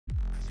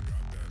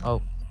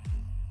Oh,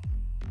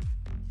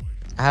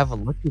 I have a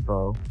lucky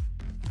bow.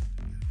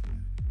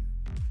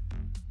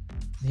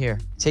 Here,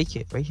 take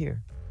it right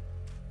here.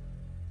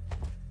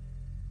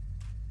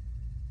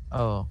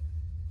 Oh.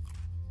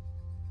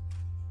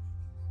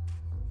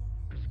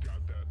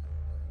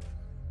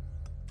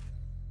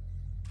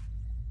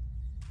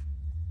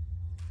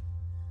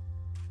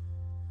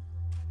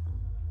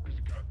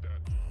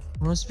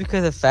 Well, it's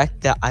because of the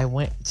fact that I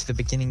went to the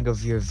beginning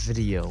of your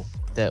video.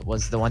 That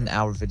was the 1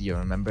 hour video,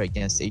 remember,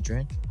 against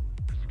Adrian?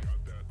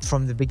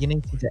 From the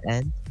beginning to the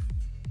end.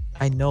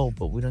 I know,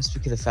 but we don't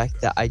speak of the fact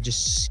that I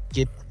just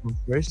skipped from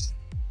first.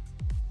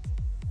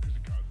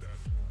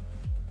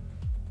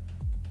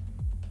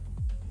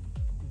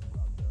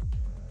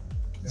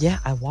 Yeah,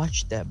 I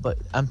watched that, but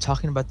I'm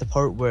talking about the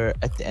part where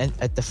at the end,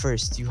 at the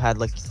first, you had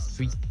like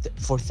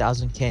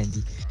 4,000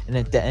 candy, and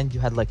at the end, you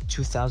had like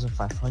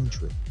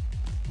 2,500.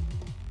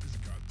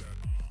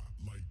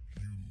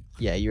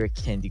 Yeah, you're a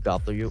candy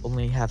gobbler. You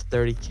only have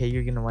 30k.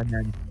 You're gonna run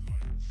out.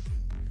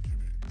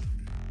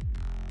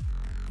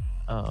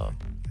 Oh,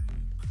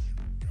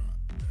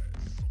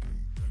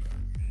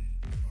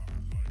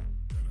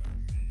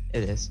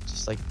 it is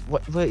just like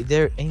what? Wait,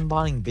 they're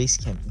aimbotting base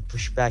camp and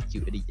push back,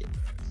 you idiot.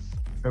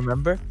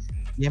 Remember?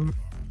 Gam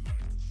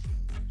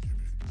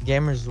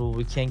Gamers rule.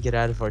 We can't get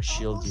out of our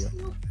shield here.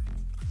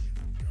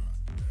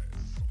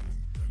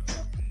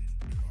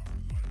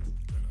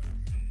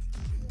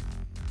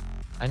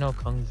 I know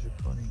Kung's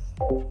recording.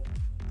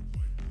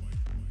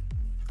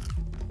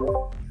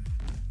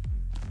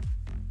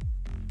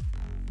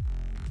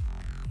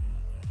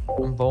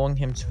 I'm bowing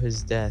him to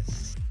his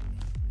death.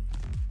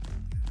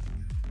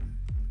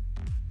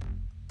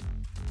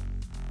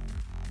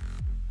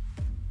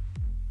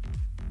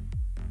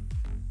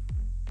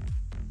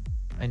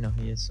 I know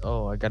he is.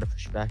 Oh, I gotta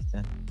push back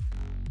then.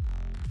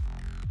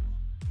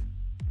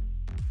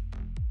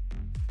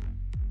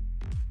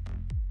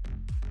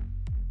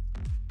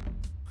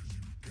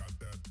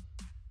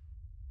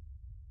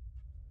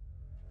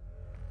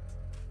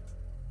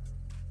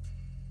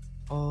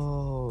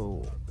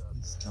 Oh,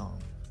 he's dumb.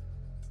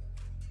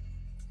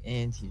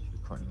 And he's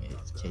recording it.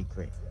 Okay,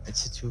 great.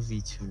 It's a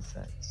 2v2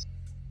 fight.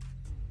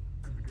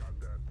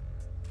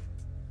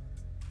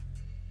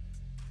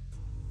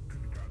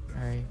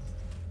 Alright.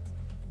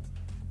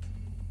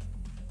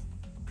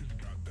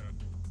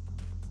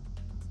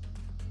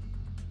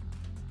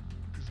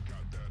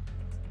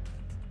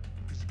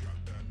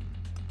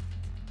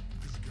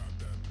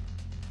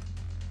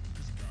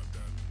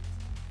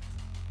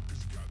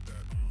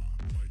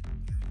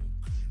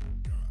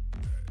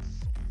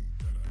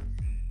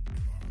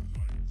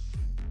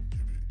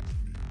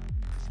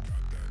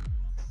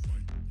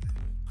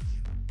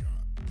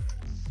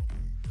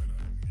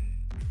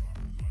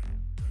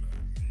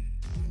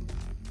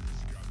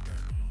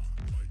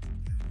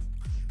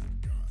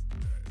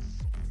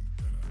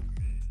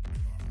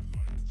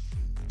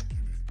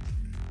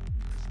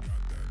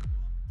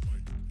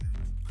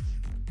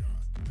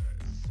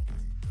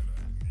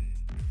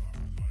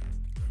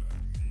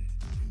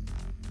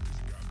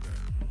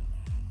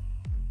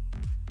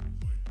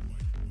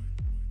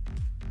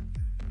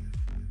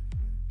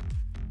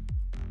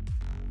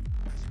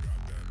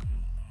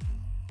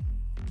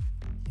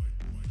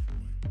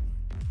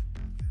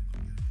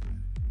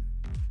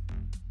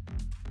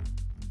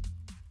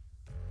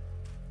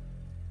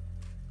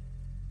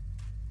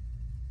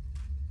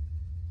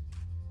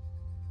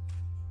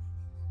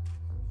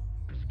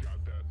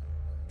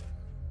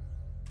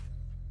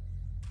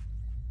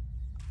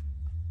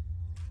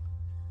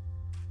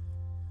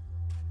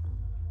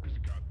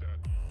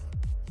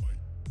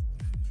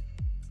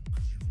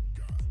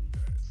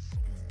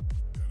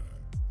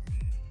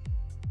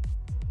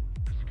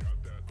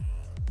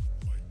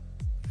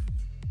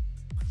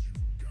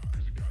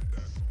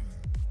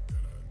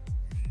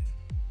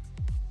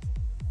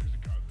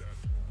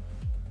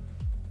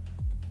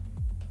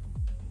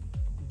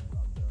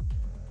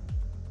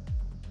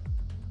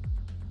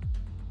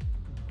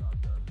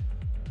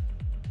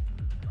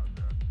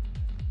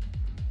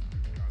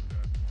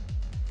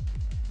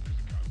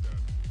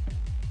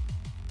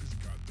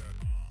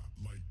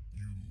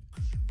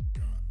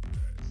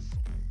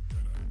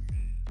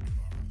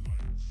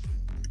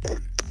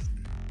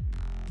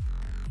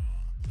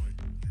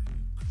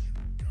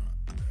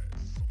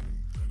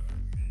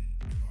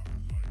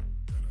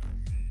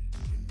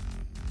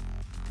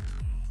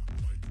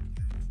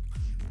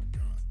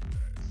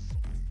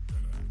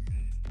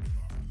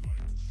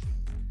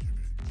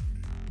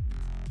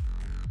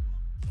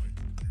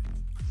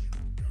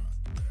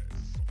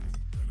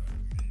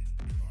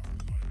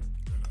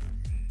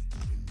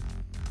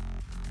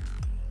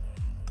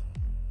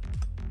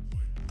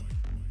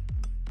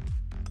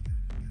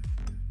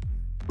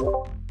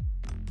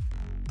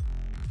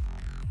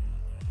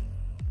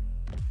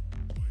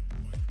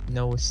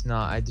 No, it's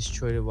not. I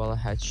destroyed it while I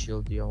had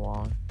shield yo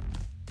on.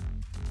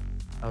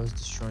 I was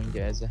destroying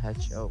it as I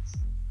had shield.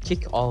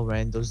 Kick all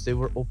randos. They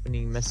were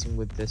opening, messing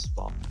with this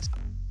box.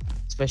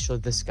 Especially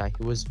this guy.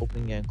 He was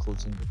opening it and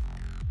closing it.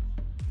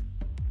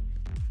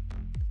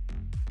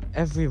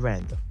 Every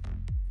random.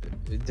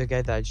 The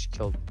guy that I just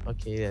killed.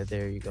 Okay, yeah,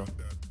 there you go.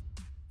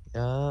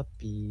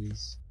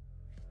 Yuppies.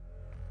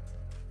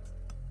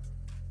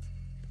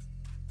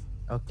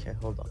 Okay,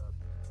 hold on.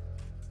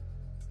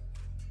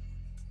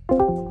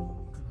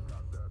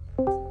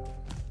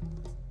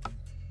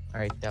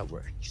 Alright, that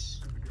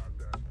works.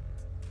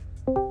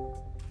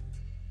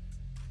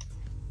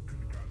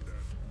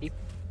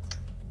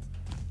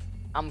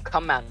 I'm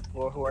coming.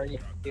 Who are you?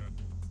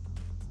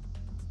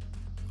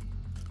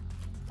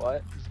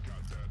 What?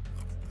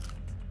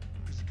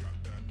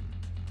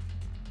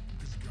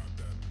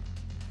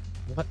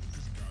 What?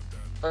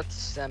 Let's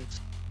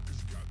Sims.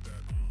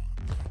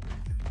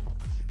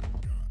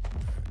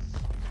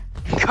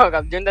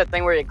 I'm doing that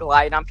thing where you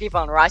glide on people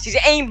on rocks. He's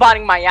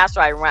aimbotting my ass,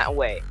 so I ran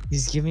away.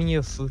 He's giving you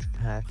a food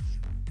pack.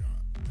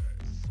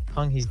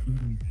 Kong, he's.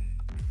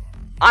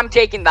 I'm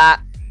taking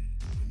that.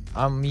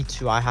 Me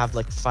too. I have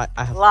like five.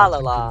 I have La la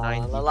la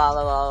 590. la la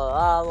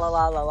la la la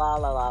la la la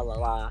la la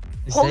la.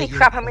 Is Holy that your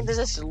crap! How many phone? does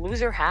this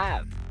loser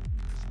have?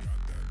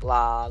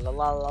 La la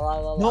la la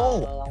la la. No,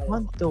 la, I la,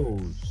 want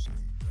those.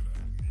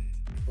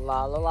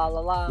 la la la la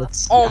la. Let's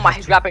see, Oh I my! have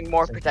He's two dropping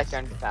more seconds. protector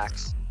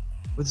artifacts.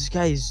 But this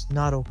guy is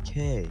not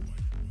okay.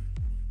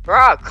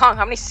 Bro, Kong,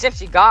 how many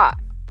sims you got?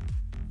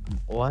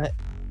 What?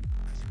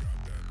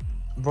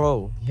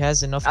 Bro, he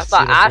has enough. I to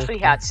thought feed a whole Ashley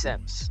had country.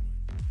 sims.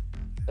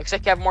 Looks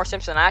like you have more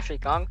sims than Ashley,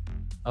 Kong.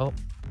 Oh.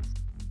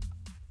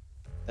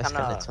 That's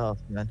kind Kinda- of tough,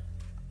 man.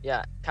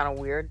 Yeah, kind of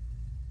weird.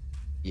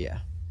 Yeah.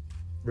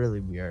 Really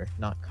weird.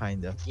 Not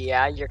kinda.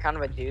 Yeah, you're kind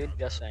of a dude.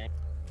 Just saying.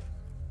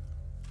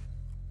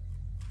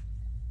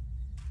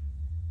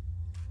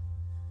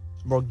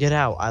 Bro, get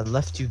out. I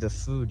left you the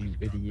food, you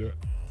idiot.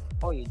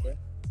 Oh, you did.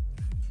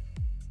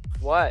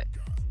 What?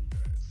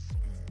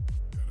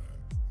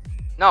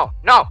 No,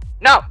 no,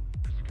 no!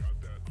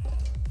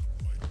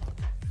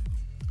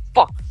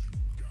 Fuck.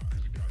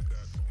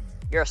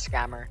 You're a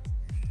scammer.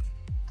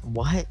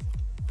 What?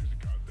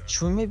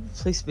 Should we maybe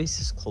place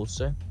bases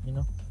closer, you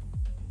know?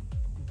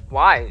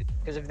 Why?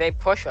 Because if they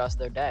push us,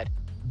 they're dead.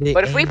 They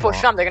But if we push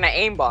aimbot. them, they're gonna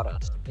aimbot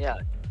us. Yeah.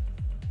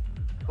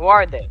 Who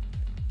are they?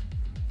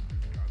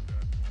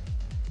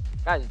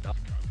 Guys, dumb.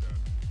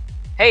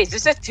 Hey, is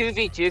this a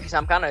 2v2? Because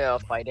I'm kind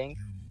of fighting.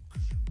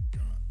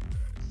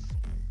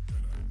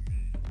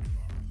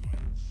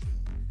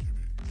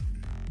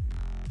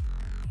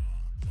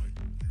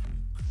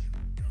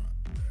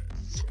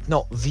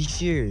 No,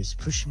 V-Fears,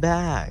 push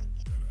back.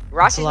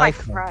 Rossi's my like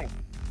him. friend.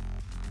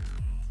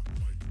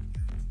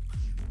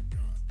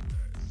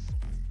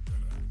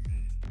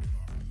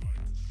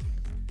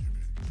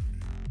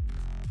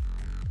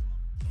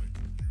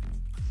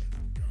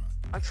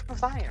 I'm super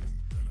fire.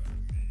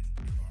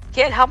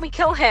 Kid, help me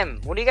kill him.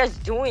 What are you guys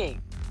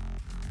doing?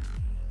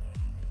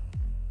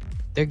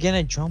 They're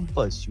gonna jump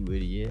us, you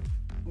idiot.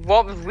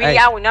 Well, we Hey.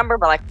 outnumbered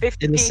by like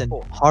 50 Hey, listen,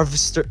 people.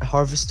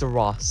 Harvester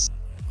Ross.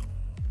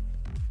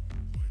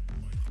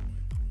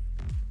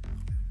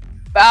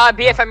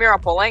 BFM, you're on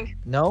pulling.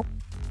 No?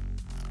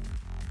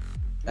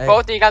 Hey,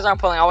 Both of you guys are on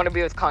pulling. I want to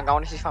be with Kong. I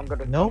want to see if I'm good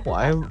with no,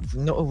 Kong.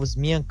 no, it was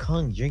me and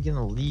Kung. You're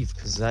gonna leave,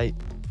 cause I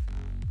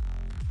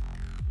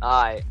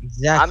Alright.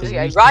 exactly.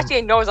 we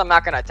Rossi knows I'm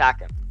not gonna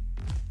attack him.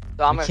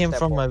 So I'm we gonna came step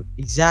from forward.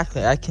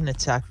 exactly. I can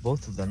attack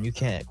both of them. You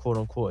can't quote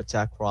unquote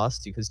attack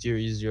Rusty because you're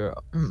your.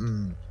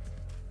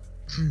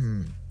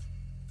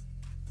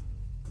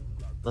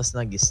 Let's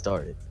not get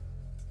started.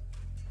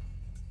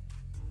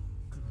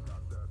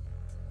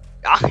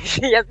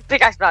 He has a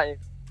pickaxe value.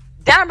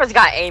 Danamer's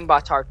got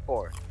aimbots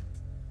hardcore.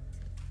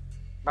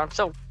 But I'm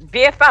so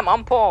BFM,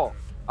 I'm Paul.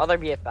 Other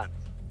BFM.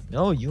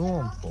 No, you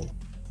won't pull.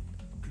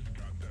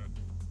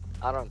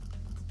 I don't.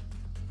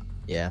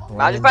 Yeah.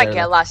 Imagine if I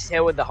get last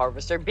hit with the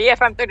harvester.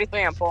 BFM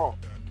 33 on Paul.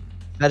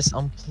 That is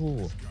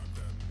unpull.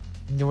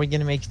 And then we're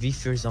gonna make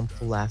V-Fears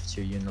unpull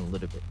after you in a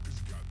little bit.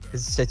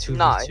 Cause it's a 2v2.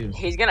 No,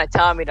 he's gonna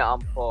tell me to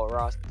unpull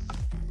Ross.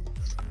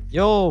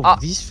 Yo, Oh.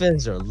 these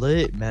fans are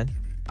lit, man.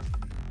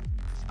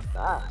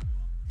 Ah.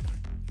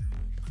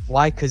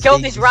 Why? Cause Kill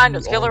they these give you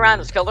randos, kill the all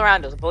randos, kill the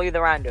randos, bully the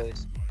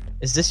randos.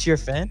 Is this your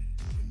fan?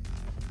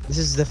 This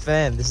is the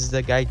fan. This is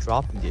the guy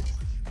dropping it.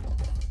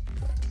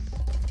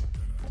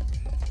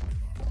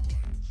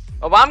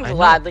 Oh, but I'm I know.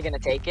 gladly gonna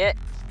take it.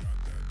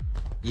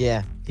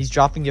 Yeah, he's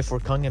dropping it for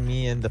Kung and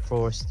me, and the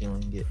pro are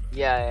stealing it.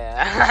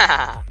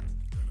 Yeah.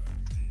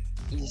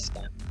 Easy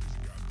scam.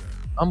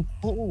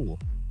 Unpull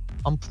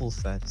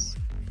fast.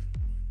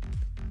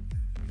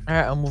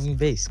 Alright, I'm moving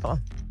base. Come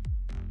on.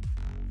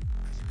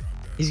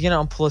 He's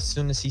gonna unpull as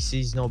soon as he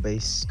sees no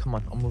base. Come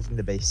on, I'm moving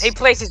the base. He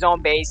plays his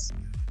own base.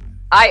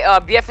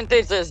 BFM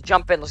 33, let's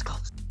jump in, let's go.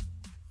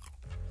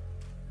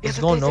 Let's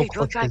BFM go no 33,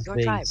 click join his tribe,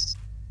 join tribe. base.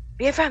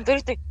 BFM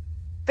 33,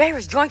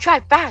 Ferris, join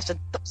tribe fast.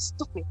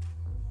 Stupid.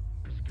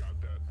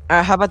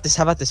 Alright, how about this?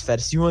 How about this,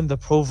 Fedis? You and the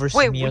pro versus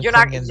Wait, me and you're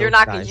Kung not, and you're those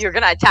not, guys. you're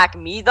gonna attack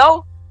me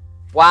though?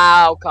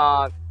 Wow,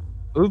 Kong.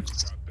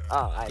 Oops.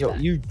 Oh, I Yo, bet.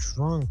 you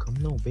drunk. I'm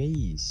no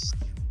base.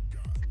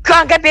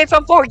 Kong, get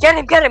BFM 4, get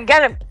him, get him,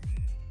 get him.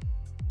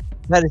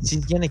 Fedis,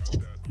 he's gonna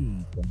kill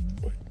you.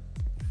 Bro.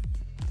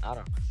 I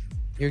don't.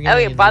 You're gonna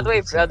Elliot, by the way,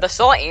 lose it. the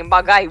solo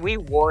aimbot guy, we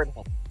ward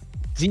him.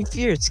 V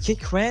Fierce, kick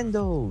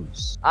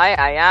randos.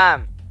 I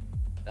am.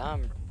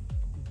 Damn.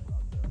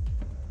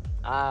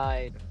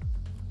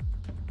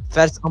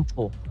 Fast, I'm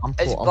pull.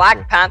 Is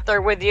Black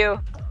Panther with you?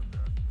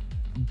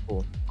 I'm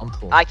pull.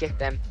 I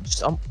kicked him.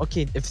 Just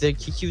okay. If they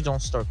kick you,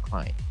 don't start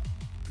crying.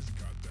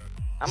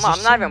 I'm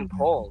not even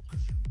pulled.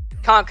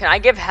 Con, can I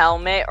give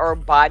helmet or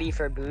body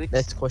for boots?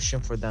 That's a question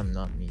for them,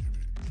 not me.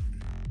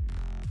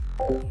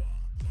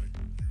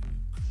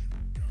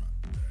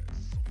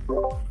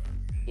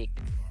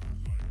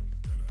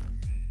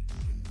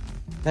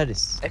 That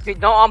is. If you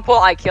don't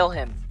unpull, I kill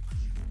him.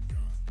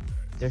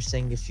 They're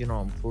saying if you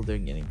don't pull, they're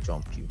gonna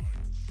jump you.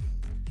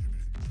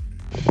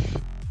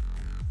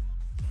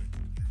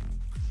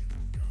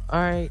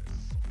 Alright.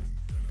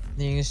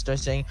 Then you're gonna start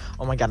saying,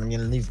 oh my god, I'm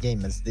gonna leave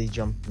game as they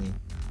jump me.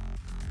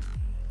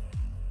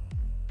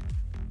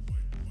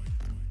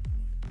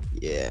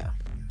 Yeah.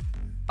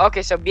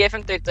 Okay, so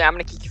BFM33, I'm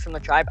gonna kick you from the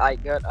tribe.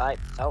 Alright, good. Alright,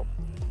 so.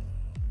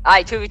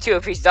 Alright, 2v2.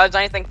 If he does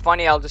anything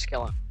funny, I'll just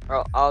kill him.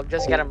 Or I'll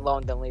just get him low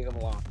and then leave him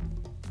alone.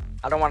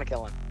 I don't want to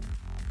kill him.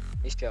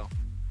 He's chill.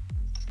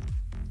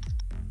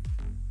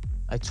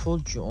 I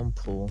told you on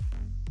pull.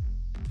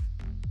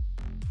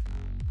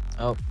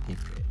 Oh, he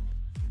quit.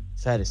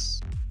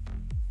 Fatis,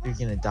 you're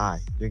gonna die.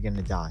 You're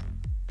gonna die.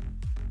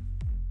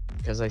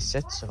 Because I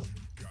said so.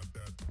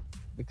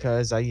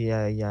 Because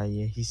yeah.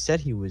 He said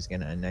he was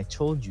gonna, and I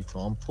told you to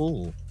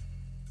unpull.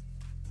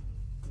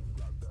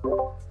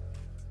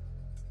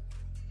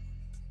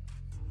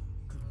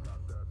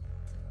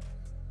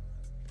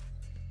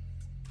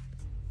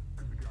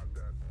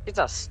 It's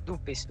a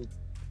stupid.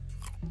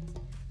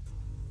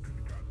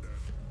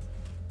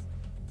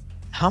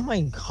 How am I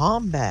in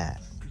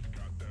combat?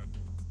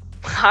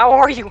 How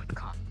are you in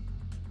combat?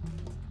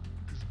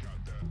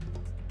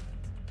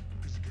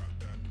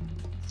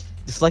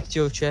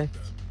 Deflectio check.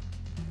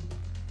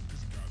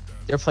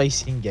 They're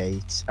placing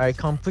gates. Alright,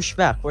 come push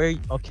back. Where?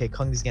 Okay,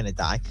 Kung is gonna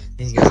die.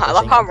 He's gonna I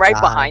love how I'm right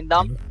behind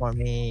them. For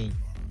me.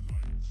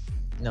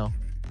 No.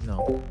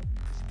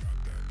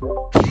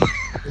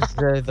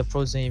 The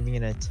pros ain't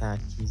even gonna attack.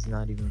 He's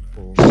not even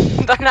pulled.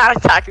 They're not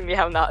attacking me.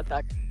 I'm not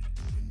attacking.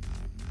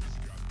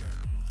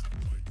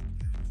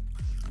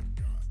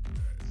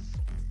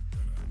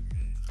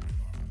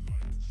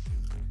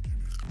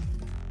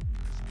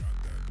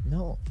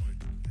 No.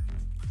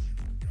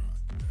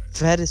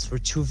 Fatis, we're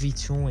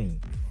 2v2ing.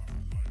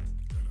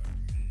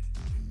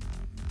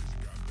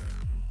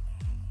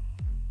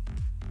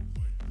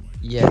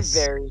 Yes.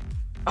 Very.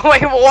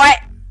 Wait, what?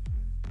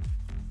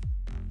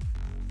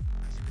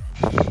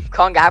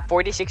 Kong, I have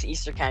 46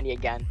 Easter candy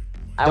again.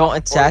 Don't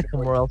attack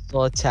him or else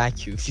they'll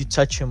attack you. If you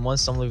touch him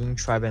once, I'm leaving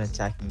tribe and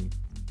attacking you.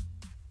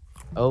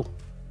 Oh.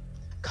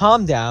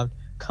 Calm down.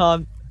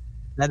 Calm.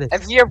 That is.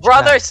 If your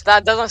brother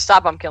doesn't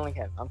stop, I'm killing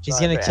him. He's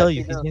gonna kill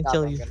you. He's gonna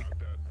kill you.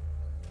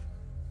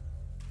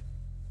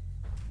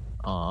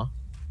 Aw.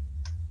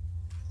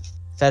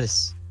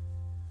 Fatis.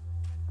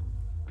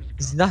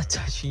 He's not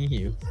touching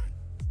you.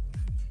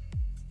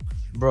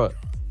 Bro.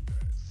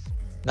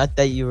 Not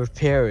that you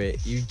repair it,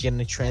 you're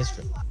gonna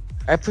transfer.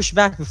 Alright, push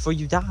back before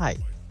you die.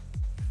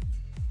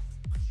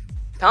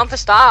 Tell him to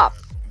stop.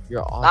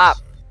 You're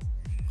awesome.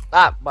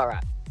 Stop,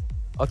 alright.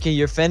 Okay,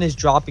 your fan is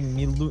dropping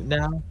me loot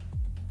now.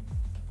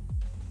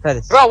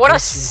 Fatis. Bro, what a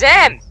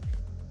sim!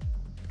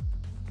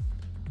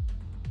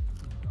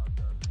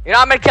 You know,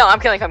 I'm gonna kill him. I'm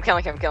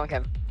killing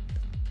him.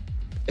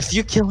 If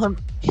you kill him.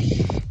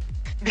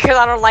 Because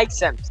I don't like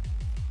sims.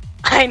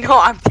 I know,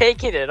 I'm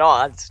taking it all.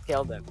 I just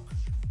killed him.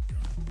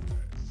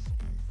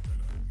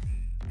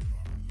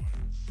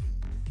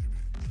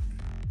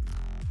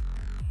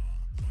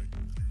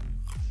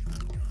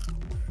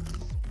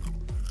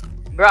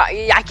 Bro,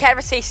 I can't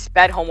even say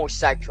sped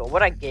homosexual.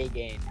 What a gay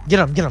game. Get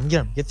him.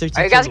 Get 13.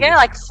 Are you guys gonna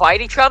like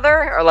fight each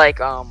other or like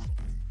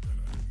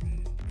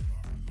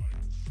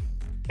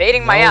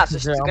baiting my ass?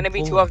 There's gonna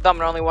be two of them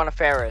and only one of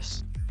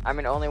Ferris. I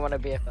mean, only one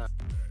of BFM.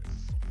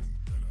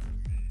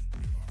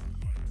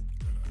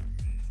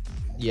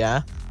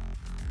 Yeah.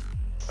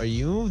 Are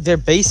you? They're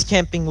base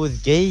camping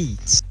with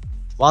gates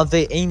while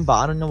they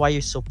aimbot. I don't know why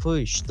you're so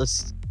pushed.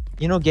 Let's,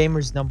 you know,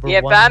 gamers number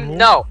one. BFM,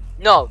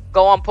 no,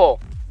 go on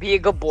pull. Be a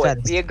good boy.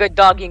 Fatis. Be a good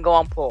doggy and go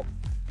on pull.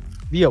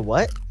 Be a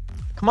what?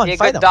 Come on, Be a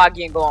fight good them.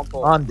 doggy and go on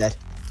pull. Oh, I'm dead.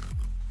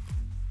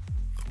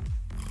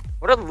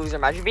 What a loser!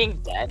 Imagine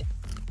being dead.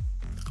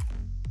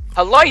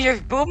 Hello, your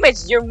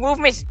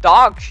movement's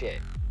dog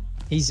shit.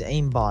 He's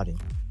aimbotting.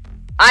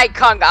 Alright,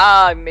 Kung.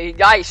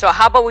 So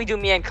how about we do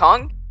me and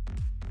Kung?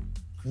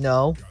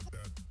 No.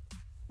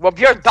 Well,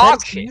 you're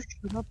dog Fatis, shit. You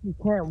shut up, you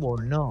can't. Well,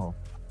 no.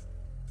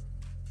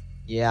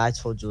 Yeah, I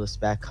told you let's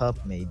back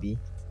up maybe,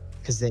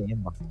 cause they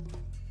aimbot.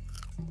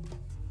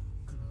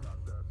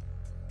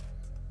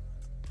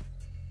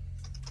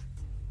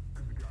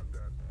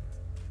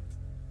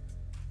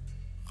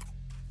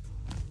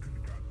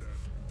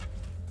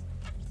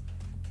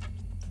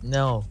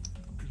 No.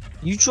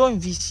 You join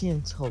VC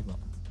and tell them.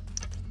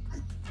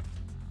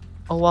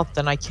 Oh well,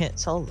 then I can't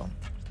tell them.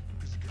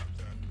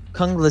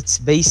 Kung, let's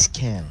base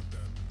camp.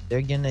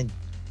 They're gonna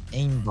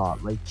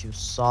aimbot like you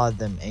saw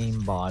them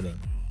aimbotting.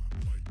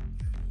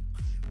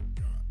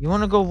 You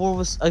wanna go war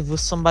with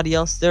somebody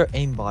else? They're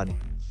aimbotting.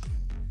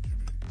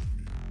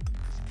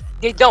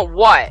 They don't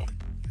what?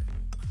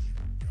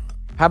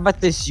 How about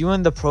this? You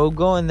and the pro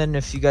go, and then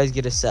if you guys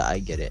get a set, I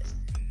get it.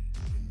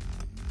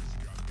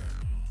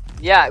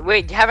 Yeah,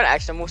 wait, do you have an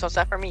extra move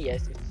set for me?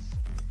 Yes.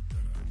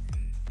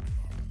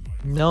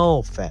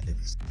 No,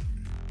 Fez.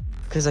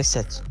 Because I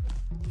said so.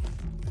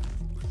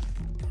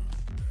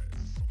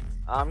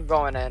 I'm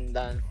going in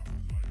then.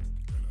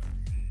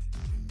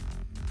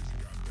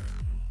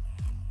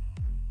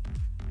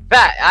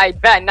 I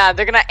bet. Nah,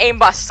 they're gonna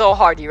aimbot so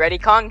hard. You ready,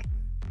 Kong?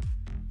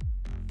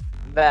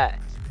 Bet.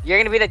 You're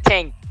gonna be the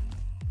tank.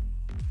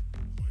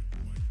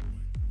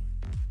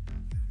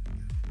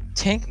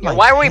 Tank Yeah, my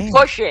why are we tank.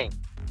 pushing?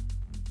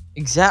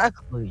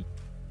 Exactly.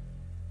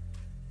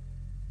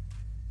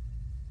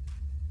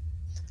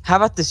 How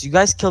about this? You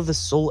guys kill the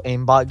soul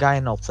aimbot guy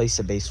and I'll place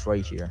a base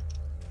right here.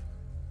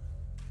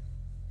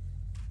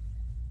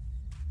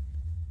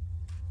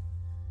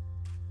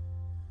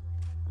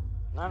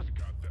 No.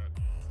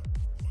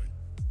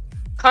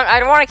 Kong, I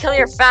don't want to kill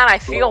your fan. I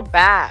feel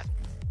bad.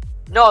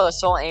 No, the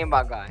soul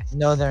aimbot guy.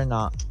 No, they're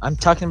not. I'm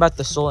talking about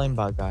the soul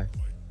aimbot guy.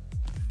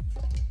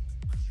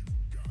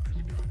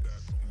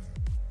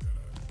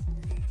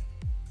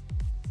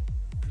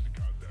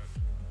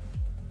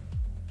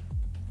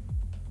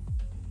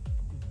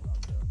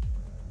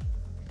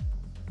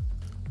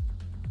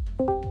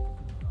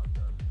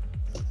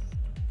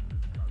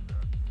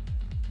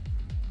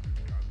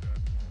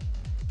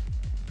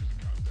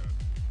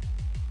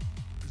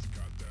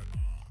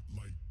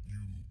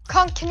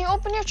 Kong, can you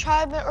open your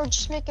tribe or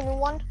just make a new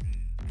one?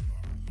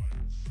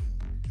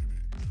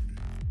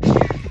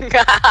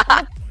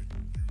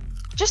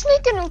 Just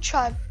make a new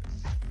tribe.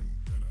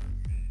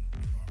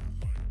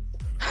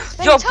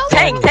 Then Yo, tell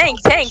tank, them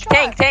to tank,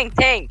 open tank, tribe.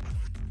 tank.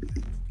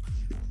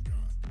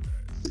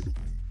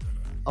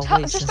 Oh, Tell-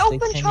 wait, just since they open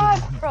can't tribe,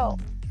 even- bro.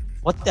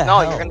 What the No,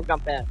 hell? you're gonna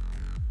jump in.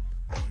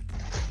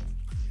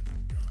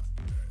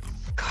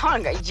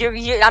 Kong,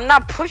 I'm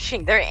not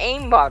pushing. They're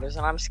aimbotters,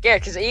 and I'm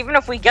scared. Because even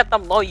if we get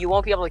them low, you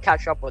won't be able to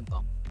catch up with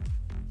them.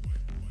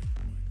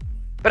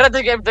 But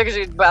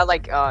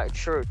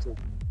true too.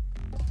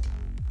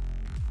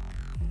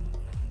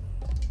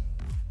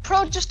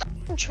 Pro, just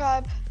open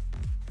tribe.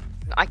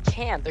 I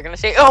can't. They're gonna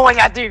say, "Oh my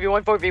God,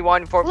 3v1,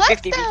 4v1,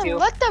 50v2."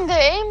 Let them.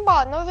 They're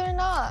aimbot. No, they're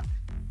not.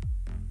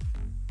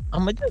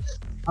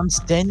 I'm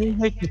standing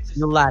here to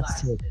steal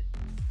last hit.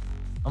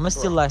 I'm gonna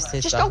steal last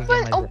hit. Just so I can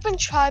get my open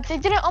tribe. They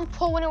didn't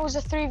unpull when it was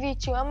a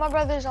 3v2, and my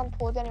brother's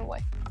unpulled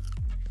anyway.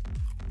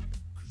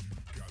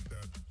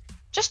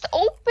 Just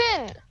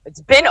open.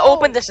 It's been No.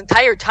 open this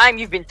entire time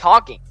you've been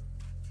talking.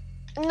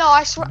 No,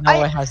 I swear.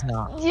 No, it has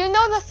not. You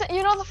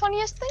know the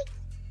funniest thing?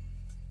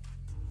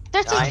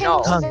 They're I taking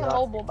know. the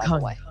mobile, by the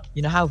way.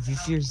 You know how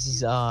V-Fears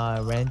is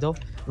rando?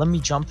 Let me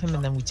jump him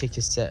and then we take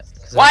his set.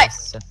 'Cause I What? got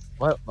set.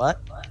 What?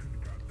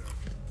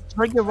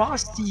 Target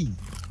Rosty.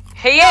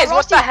 He is.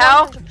 What the Rosty's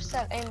hell?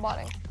 100%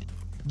 aimbotting.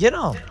 Get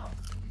him.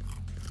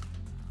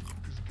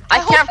 I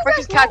hope can't you freaking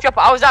guys catch up.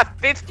 I was at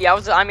 50. I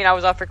was at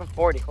freaking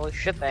 40. Holy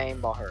shit, the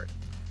aimball hurt.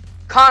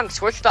 Kong,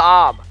 switch to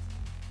Ob.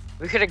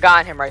 We could have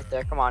gotten him right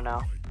there. Come on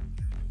now.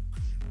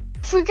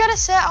 If we get a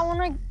set, I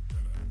wanna.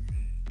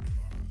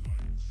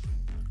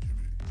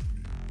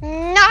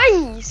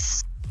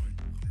 Nice.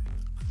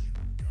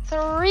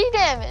 3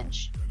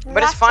 damage.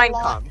 But it's That's a fine,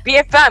 lot. Kong.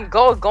 BFM,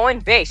 go in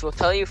base. We'll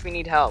tell you if we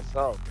need help.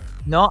 Go.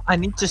 No, I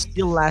need to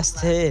steal last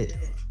hit.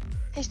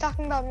 He's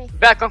talking about me.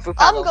 Back Kung Fu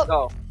Panda. Let's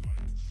go- go.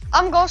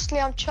 I'm ghostly.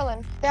 I'm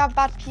chilling. They have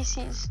bad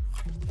PCs.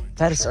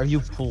 Fatis, are you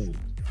pulled?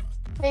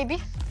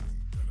 Maybe.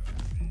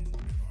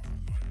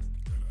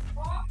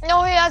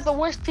 No, he has the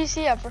worst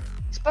PC ever.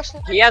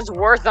 Especially. He has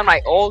worse than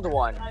my old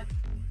one.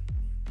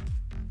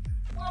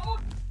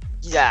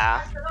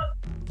 Yeah.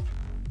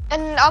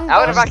 And I'm I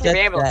would've ghostly. actually been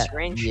able to That-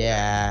 screen share.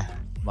 Yeah.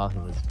 While he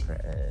was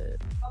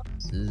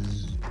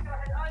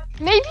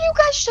Maybe you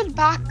guys should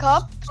back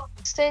up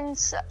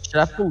since. Should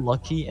I pull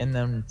Lucky and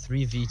then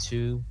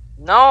 3v2?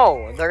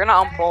 No, they're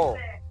gonna unpull.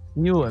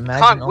 You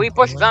imagine? Kong, we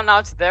push unpulling? them, now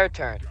it's their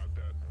turn.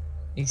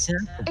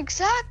 Exactly.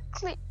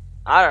 Exactly.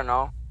 I don't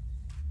know.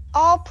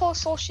 I'll pull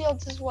soul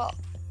shields as well.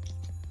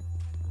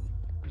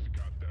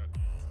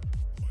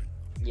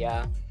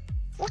 Yeah.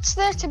 What's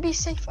there to be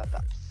safe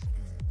about?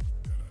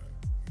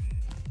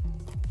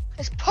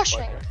 It's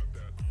pushing.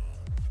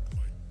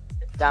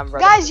 Damn,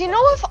 brother. Guys, you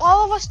know if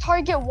all of us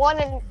target one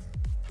and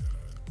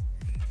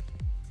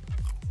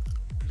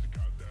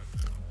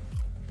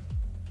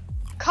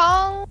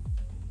Kong,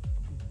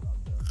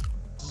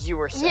 You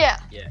were sick. yeah.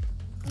 Yeah.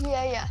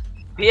 Yeah.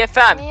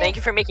 BFM, Yeah. thank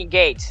you for making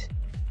gates.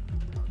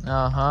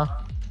 Uh-huh.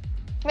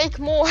 Make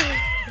more.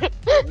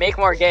 Make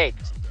more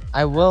gates.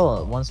 I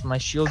will once my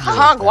shield goes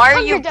Kong, down. why are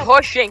Kong, you you're dead.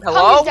 pushing? Kong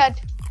Hello? is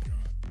dead.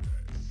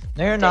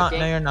 No, you're not. No,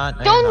 Taking- you're not.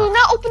 No, Don't you're do not.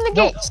 not open the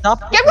No, gate.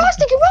 stop. Get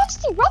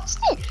Rusty,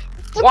 Rusty.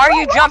 Why are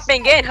you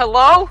jumping in?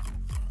 Hello?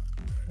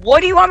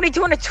 What do you want me to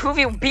do in a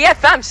 2v?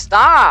 BFM,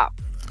 stop.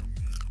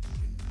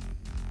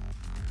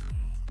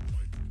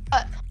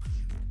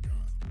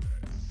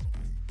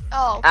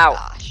 Oh Ow.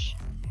 gosh.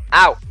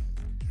 Ow.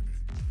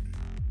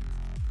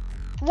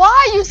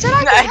 Why? You said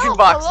I can help.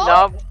 Xbox Hello?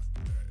 nub.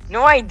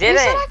 No, I You said didn't.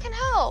 I can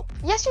help.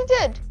 Yes, you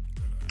did.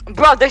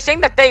 Bro, they're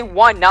saying that they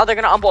won. Now they're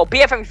gonna unball.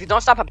 BFM, if you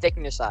don't stop, I'm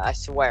taking your side. I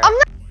swear. I'm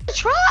not the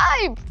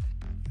tribe.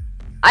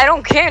 I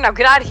don't care. Now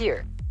get out of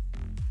here.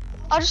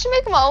 I'll just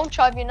make my own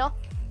tribe, you know.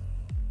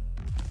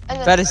 And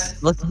then, That is,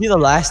 let's be the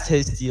last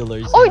hit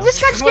stealers. oh, you know? this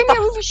guy just gave me a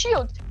ruby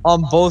shield.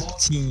 On both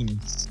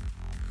teams.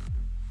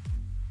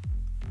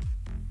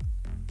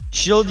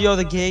 Shield you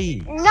the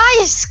gate.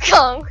 Nice,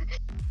 skunk.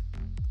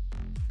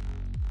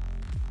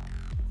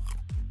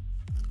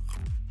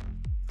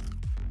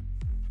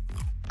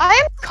 I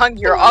am Kung,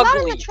 you're not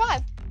in the ugly.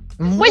 tribe.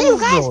 Wait, you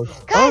guys,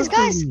 Move, guys,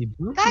 ugly,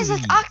 Guys,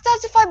 let's ugly. act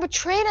as if I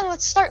betrayed and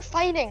let's start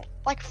fighting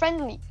like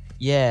friendly.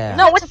 Yeah.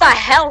 No, what the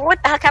hell?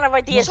 What the hell kind of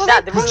idea is So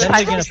that? they The really push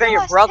trying us to to betray the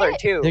your last brother hit.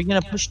 too. They're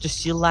gonna push the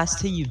shield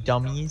last hit, you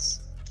dummies.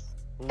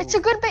 It's a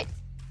good bait.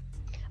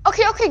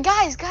 Okay,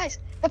 guys.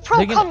 The pro,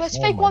 They're gonna- come, let's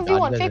oh fake my 1v1,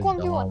 God, fake they're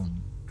 1v1.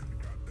 dumb.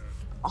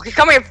 Okay,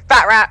 come here,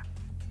 fat rat.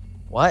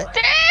 What?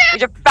 Get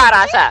your fat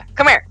ass out.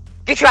 Come here.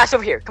 Get your ass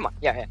over here. Come on.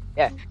 Yeah.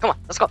 Come on.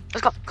 Let's go.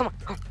 Come on.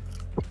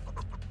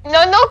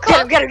 No,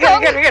 come. Get him.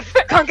 Come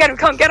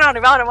get on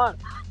him.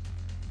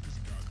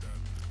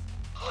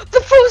 The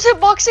pro's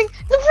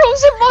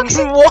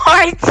hitboxing.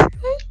 What?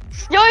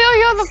 Yo,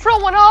 the pro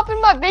wanna hop in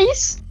my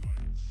base?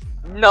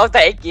 No,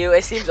 thank you.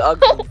 It seems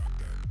ugly.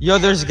 Yo,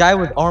 there's a guy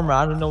with armor.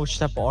 I don't know which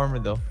type of armor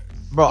though.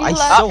 Bro, You I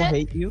left so it?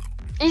 hate you.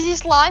 Easy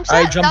slime set.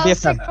 Alright, jump That was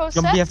sick, BFM. pro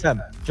Jump set.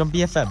 BFM. Jump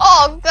BFM.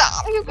 Oh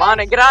god, you Come on,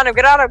 guys. get on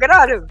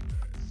him.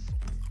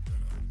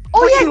 Oh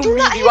What yeah, do you do mean?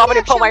 not You hit want me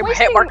me, to put my I'm hit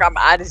wasting- marker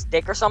at his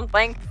dick or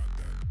something?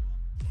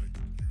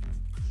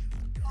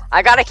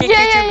 I gotta keep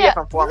Yeah, you two yeah.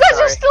 BFM for. You guys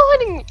are still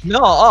hitting me. No,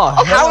 oh,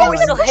 Okay, How hell are we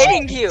no. still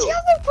hitting you? See how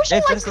they're pushing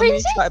Hey, like first let me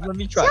crazy? try. Let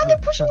me try. See how they're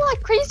pushing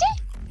like crazy?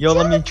 Yo, See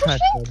let how me they're try.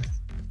 pushing?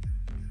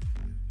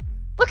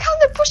 Look how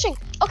they're pushing.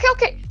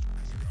 Okay.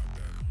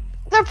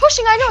 They're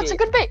pushing. I know it's a Shit.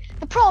 good bait.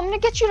 The pro, I'm gonna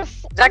get you to.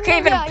 That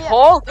can't even yeah.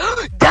 pull.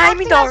 Diamond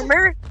Acting as if-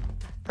 armor.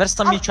 First,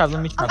 let me I'm- try.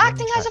 I'm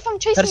acting as if I'm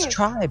chasing That is you.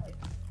 tribe.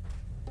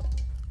 Oh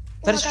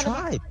That my is God,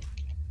 tribe.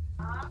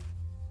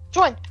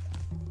 Join.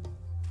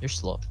 You're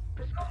slow.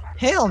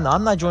 Hell no,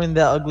 I'm not joining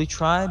that ugly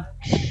tribe.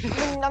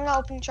 I'm not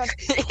opening tribe.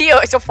 Yo,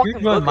 it's a You're fucking.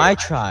 joining ugly. my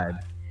tribe.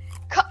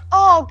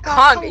 Oh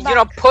god. Kong, come you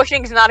know, back.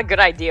 pushing's not a good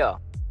idea.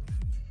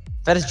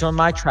 That is join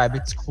my tribe.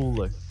 It's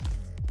cooler.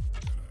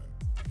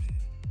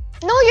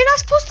 No, you're not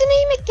supposed to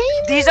name it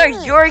game. These are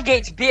your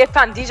gates,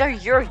 BFM. These are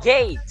your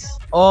gates.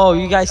 Oh,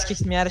 you guys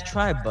kicked me out of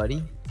tribe,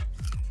 buddy.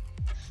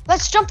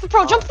 Let's jump the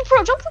pro. Jump the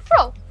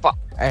pro.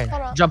 Hey,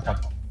 Hold on. jump him.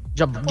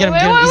 Jump him. Wait, Get him.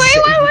 wait,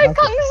 Get him. wait,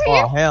 Kong is Oh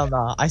here. hell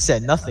no! I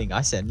said nothing.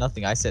 I said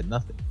nothing.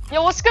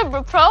 Yo, what's good,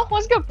 bro? Pro?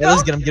 What's good, Yeah, pro?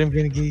 let's get him. Get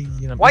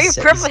him. Why are you He's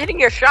set, purple hitting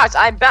your shots?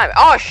 I'm bad.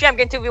 Oh shit, I'm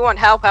getting 2v1.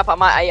 Help.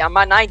 I'm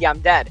at 90. I'm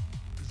dead.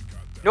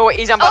 No, wait,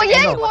 I'm Oh about to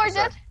yeah, get you are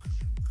dead.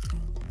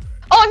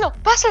 Oh no,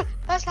 Bastard.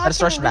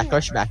 Let's rush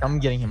back. I'm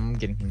getting him.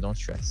 Don't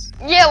stress.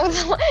 Yeah,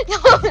 with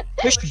no,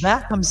 Push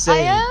back. I'm I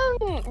saying.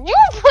 am. You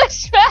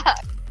push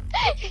back.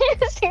 You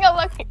think I'm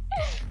lucky?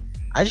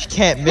 I just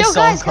can't Yo, miss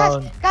guys,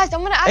 on guys,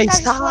 I'm gonna act Hey, as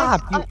if, like,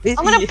 stop, you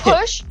I'm gonna idiot.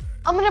 push.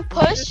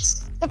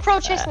 The pro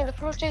chase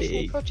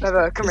me. Come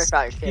here,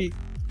 fat kid.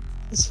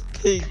 This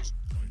pig.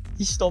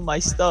 He stole my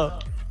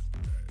stuff.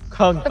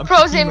 Kung, The I'm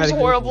pro's kicking aim him is out of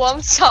horrible.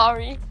 I'm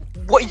sorry.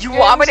 What you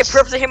want me to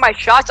purposely hit my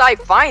shots? I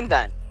fine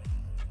then.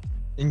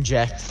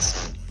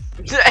 Inject.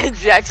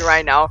 Inject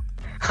right now.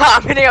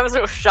 I'm hitting him a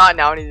little shot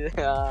now. And he's,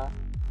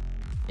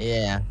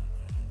 Yeah.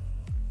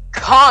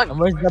 Kong, And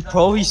where's the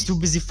pro? He's too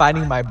busy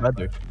fighting my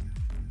brother.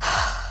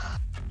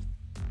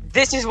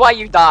 this is why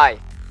you die.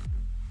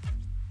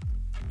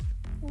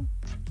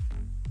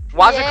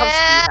 Watch him come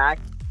Yeah. speed hack.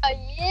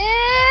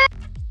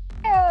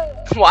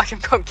 Yeah. Watch him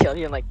come kill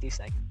you in like 2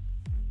 seconds.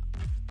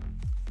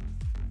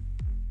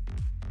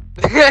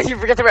 You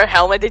forget to wear a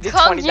helmet. They did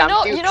Kung, 20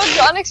 damage. you know,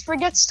 Jonix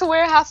forgets to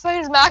wear half of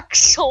his max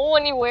soul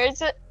when he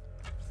wears it.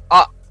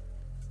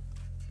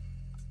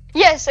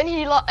 Yes, and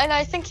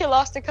I think he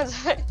lost it because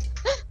of it.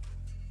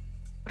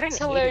 What an It's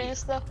idiot.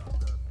 hilarious though.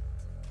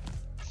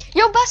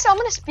 Yo, Basta, I'm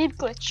gonna speed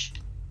glitch.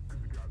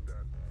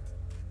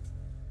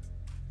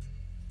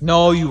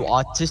 No, you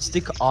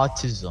autistic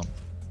autism.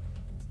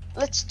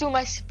 Let's do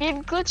my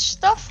speed glitch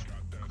stuff.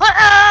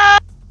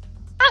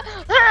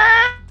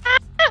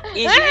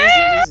 Easy.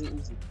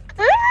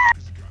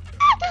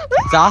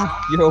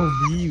 Stop your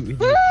view.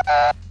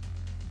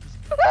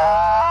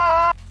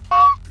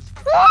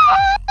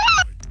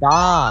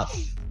 Stop.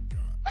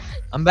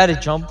 I'm about to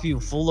jump you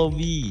full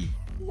OV.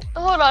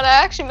 Hold on, I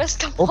actually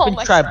messed up all Open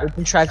my tribe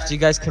so you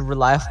guys can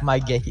rely off my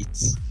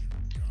gates.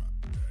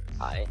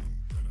 Alright.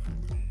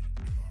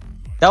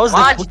 That was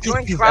Watch, the join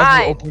quickest you've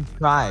tribe. ever opened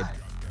tribe.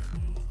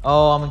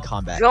 Oh, I'm in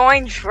combat.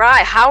 Join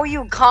try. How are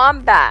you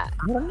combat?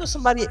 I don't know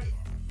somebody.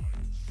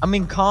 I'm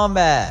in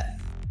combat.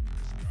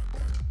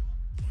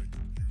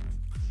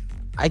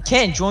 I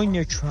can't join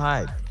your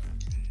tribe.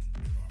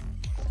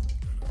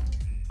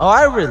 Oh,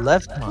 I already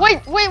left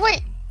mine.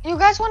 Wait. You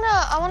guys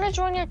I wanna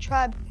join your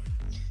tribe.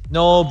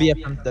 No,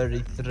 BFM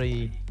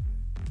 33.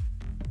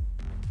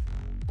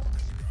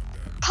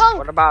 Kung,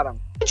 What about him?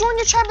 join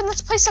your tribe and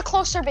let's place a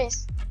closer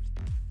base.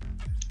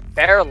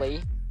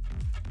 Barely.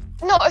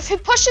 No, if he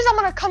pushes, I'm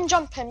gonna come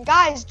jump him.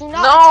 Guys, do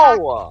not attack.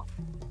 No.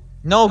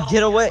 No,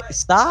 get away.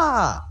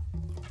 Stop.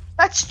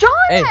 That's John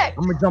Hey, X.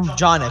 I'm gonna jump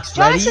John X.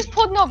 John Ready? X has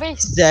pulled no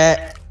base.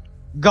 Set.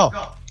 Go.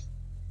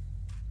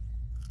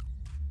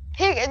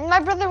 Hey, my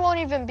brother won't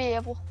even be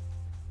able.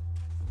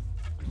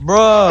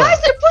 Bro.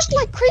 Guys, they pushed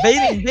like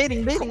crazy.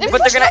 Baiting. They But they're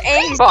pushed gonna like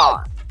crazy.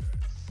 aimbot.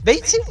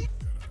 Baiting?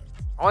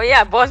 Oh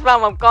yeah, boss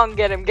mama, come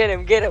get him.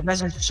 You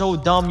guys are so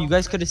dumb. You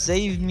guys could have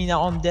saved me.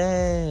 Now I'm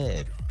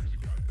dead.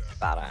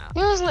 Badass.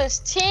 Useless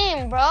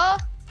team, bro. Oh,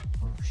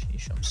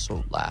 sheesh, I'm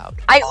so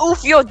loud. I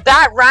oofioed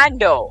that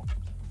rando.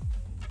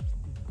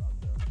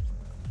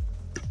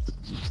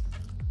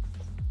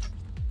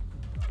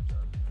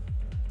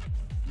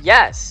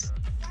 Yes.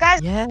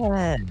 Guys, Yeah.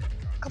 a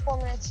couple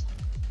of minutes.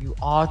 You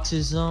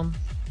autism.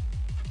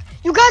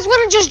 You guys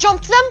wouldn't just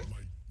jump them?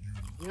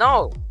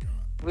 No.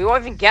 We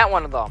won't even get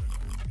one of them.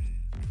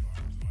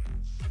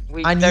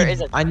 I there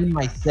is need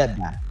my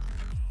setback.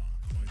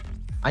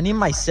 I need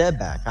my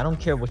setback. I don't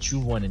care what you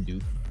want to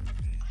do.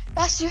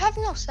 Best, you have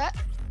no set.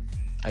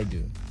 I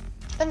do.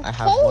 Then I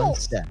have pull. one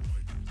set.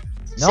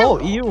 No,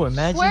 Simple. ew,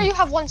 imagine. Where you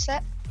have one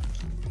set?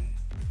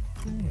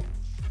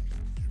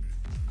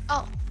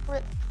 Oh,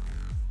 rip.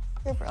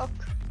 You're broke.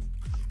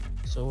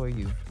 So are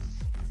you.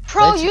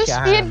 Pro, Let's use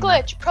go. speed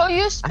glitch. Pro,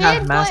 use I speed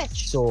have master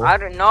glitch. sword. I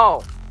don't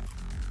know.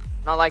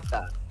 Not like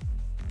that.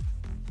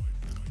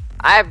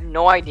 I have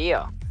no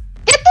idea.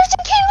 Get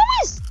 13k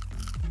Lewis!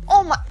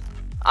 Oh my.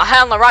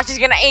 Hell no, Rachi's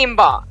gonna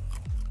aimbot.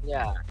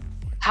 Yeah.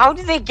 How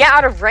did they get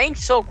out of range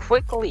so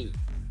quickly?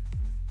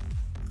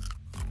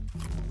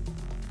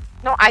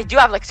 No, I do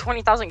have like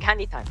 20,000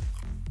 candy time.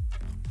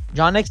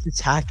 John X is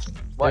hacking.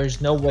 What?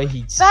 There's no way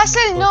he'd. Best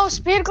said no,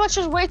 speed glitch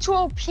is way too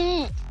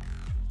OP.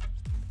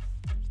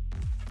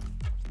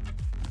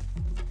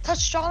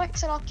 Touch John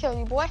X and I'll kill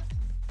you, boy.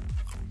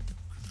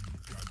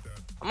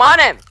 I'm on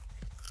him.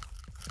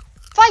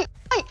 Fight!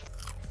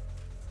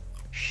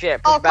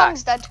 Shit, push Oh, back.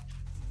 Kong's dead.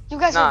 You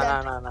guys No,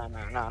 are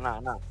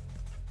dead. no.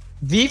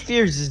 V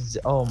Fears is.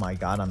 Oh my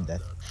god, I'm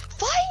dead.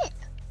 Fight!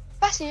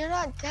 Bessie, you're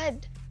not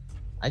dead.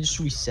 I just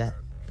reset.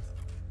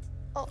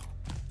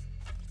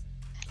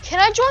 Can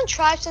I join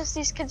tribe since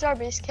these kids are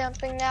base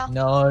camping now?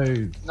 No.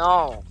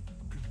 No.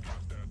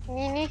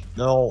 Meanie,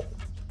 No.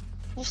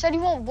 you said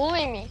you won't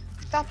bully me.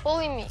 Stop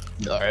bullying me.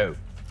 No. Okay,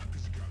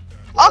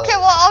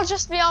 well, I'll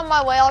just be on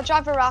my way. I'll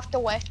drive a raft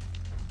away.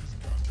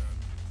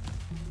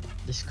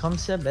 Just come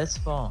to best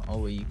spawn.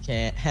 Oh, you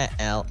can't.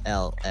 L.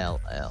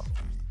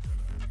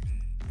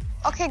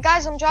 Okay,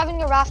 guys, I'm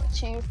driving a raft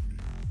to you.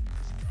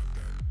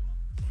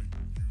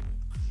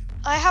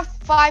 I have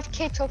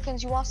 5k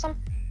tokens. You want some?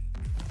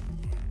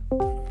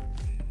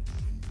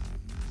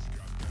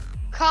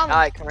 Come.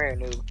 Alright, come here,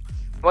 noob.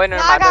 Wait, no,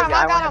 No, my I got baby, him,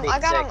 I want got him, to I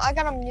be got him, sick. I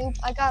got him, noob.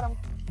 I got him.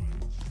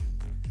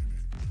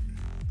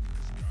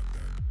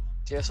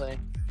 Seriously.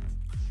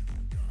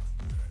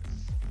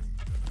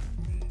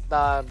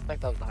 I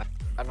think that was the high.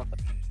 I don't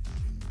think.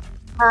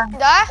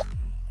 Die?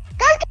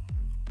 Guys, get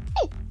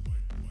me!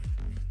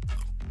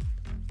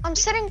 I'm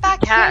sitting back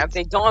Yeah, here. if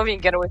they don't even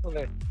get away from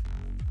it.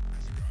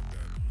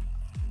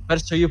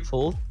 But so you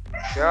pulled?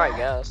 Sure, I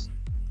guess.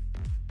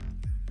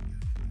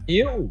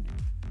 Ew.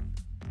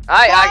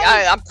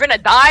 I'm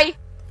finna die.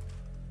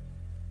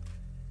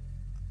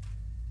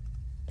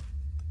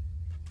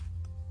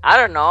 I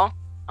don't know.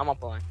 I'm up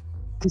playing.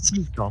 Cause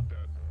he's gone.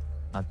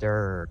 Not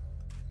there.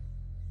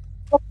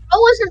 I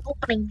wasn't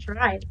opening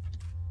drive.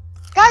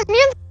 Guys, me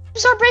and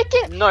the are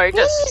breaking. No, you're Me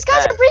and just. these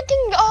guys dead. are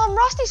breaking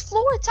Rosty's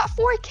floor. It's at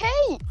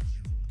 4k.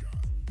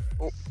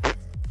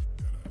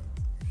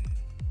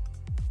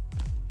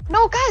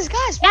 No, guys.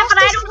 Yeah, but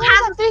I Rosty's don't floor is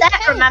have a at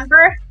set, 3K.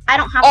 remember? I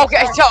don't have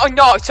Okay, a set. so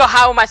no, so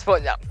how am I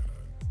supposed to?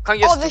 Come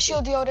Oh, the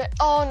shield deodorant.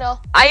 Oh no.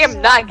 I This am is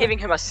not giving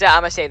him a set. I'm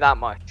gonna say that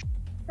much.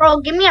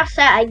 Bro, give me a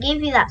set. I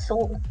gave you that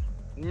soul.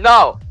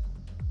 No,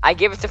 I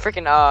gave it to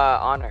freaking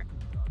Honor,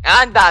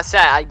 and that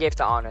set I gave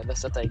to Honor. The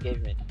set that he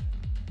gave me.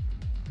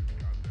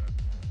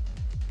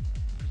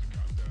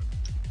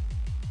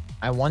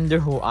 I wonder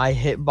who I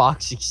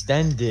hitbox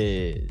extend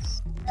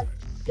is.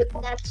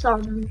 That's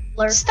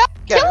blur. Stop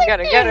Get killing him,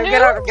 me, get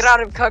noobs. out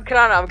of, get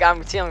on.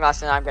 I'm stealing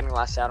last, and I'm getting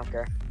last. I don't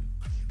care.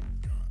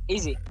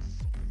 Easy.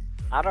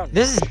 I don't.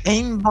 This is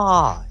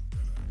aimbot.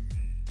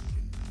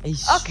 I Okay,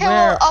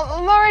 swear. well,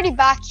 I'm already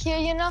back here,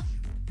 you know.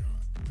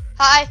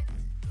 Hi.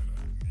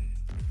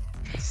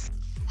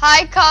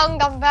 Hi,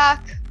 Kong, I'm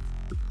back.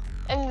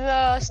 And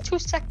the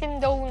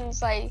 2-second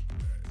owns, like...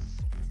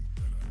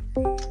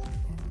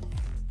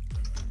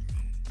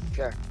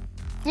 Sure.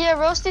 Yeah,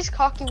 Roasty's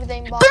cocky with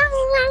aimbot.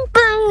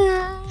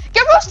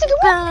 Get Roasty,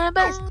 come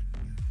on!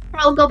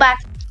 Bro, go back.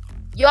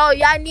 Yo,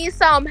 y'all need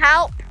some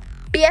help?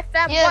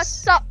 BFM, Yes.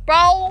 what's up,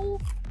 bro?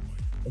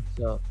 What's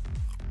up?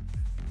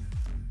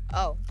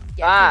 Oh, Ah.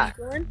 yeah, what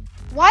you doing?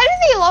 Why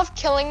do they love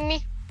killing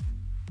me?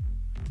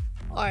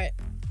 Alright.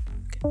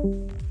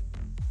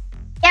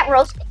 Get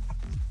Roasty.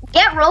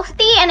 Get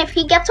Roasty, and if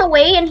he gets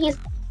away and he's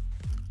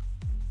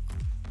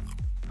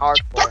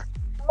Hardcore.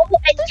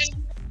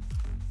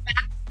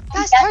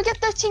 Guys, target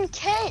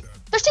 13K.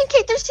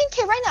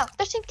 13K right now.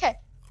 13K.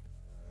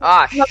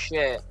 Ah,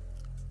 shit.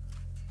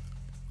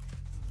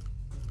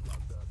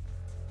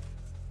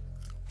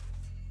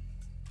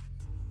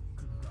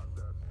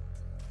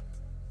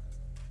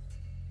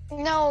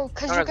 No,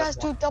 because you Alright, guys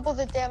that's do double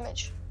the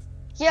damage.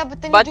 Yeah,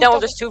 but then But you do then we'll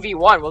double. just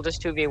 2v1. We'll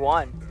just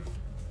 2v1.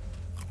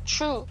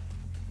 True.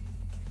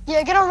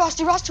 Yeah, get on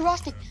Rusty.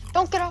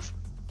 Don't get off.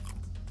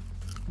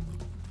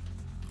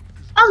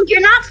 Oh,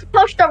 you're not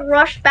supposed to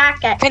rush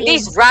back at Can me.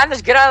 these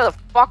randoms get out of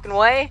the fucking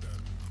way?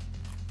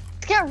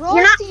 Get not-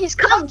 Rusty. He's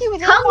come- cocky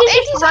with it. come Oh, and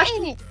 80's on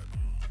Rusty. 80.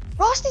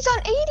 Rusty's on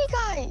 80,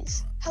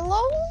 guys.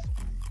 Hello?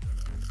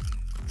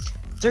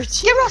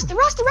 13. Get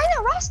Rusty right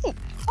now. Rusty.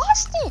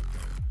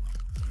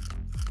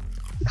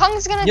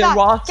 Kong's gonna Yeah, die.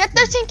 Rusty. Get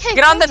 13K.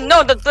 Get on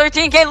the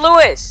 13K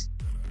Lewis.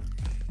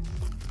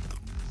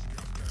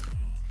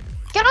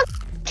 Get on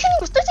Kenny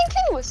was 13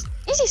 Kenny was.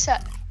 Easy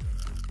set.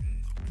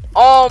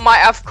 Oh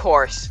my, of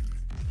course.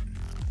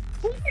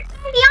 Onto him.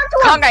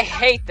 Kong, I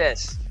hate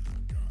this.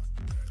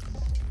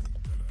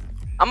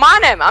 I'm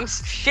on him. I'm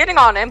shitting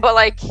on him, but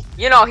like,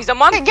 you know, he's a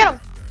monkey. Okay, get him.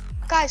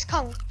 Guys,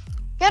 Kong.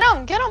 Get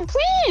him,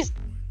 please.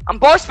 I'm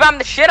both spamming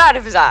the shit out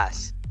of his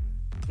ass.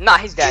 Nah,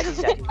 he's dead. He's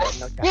dead. No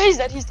chance.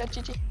 Yeah, he's dead.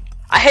 GG.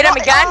 I hit him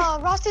again.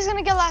 Rusty's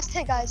gonna get last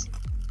hit, guys.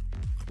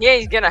 Yeah,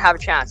 he's gonna have a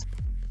chance.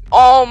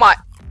 Oh my.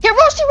 Get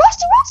Rusty.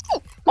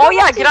 Oh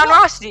yeah, get on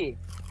Rusty.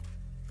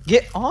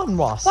 Get on,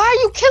 Ross. Why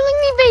are you killing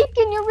me,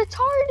 Bacon? You're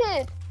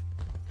retarded.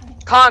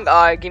 Kong,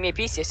 give me a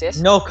piece, sis.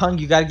 No, Kong,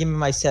 you gotta give me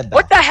my set back.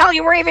 What the hell?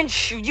 You weren't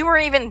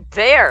even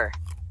there.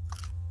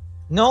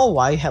 No,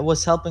 I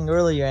was helping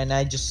earlier and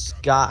I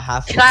just got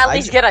half. Can I at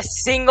least get a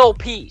single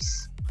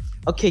piece?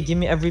 Okay, give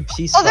me every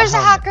piece. Oh, for there's a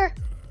helmet. hacker.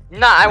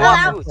 Nah, I No,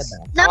 want no. boots.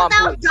 No, I want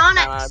no, boots. John,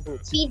 I want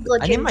boots. Speed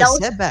I need glitching. my Those-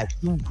 set back.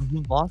 You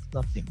lost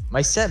nothing.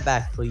 My set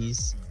back,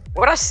 please.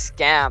 What a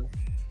scam.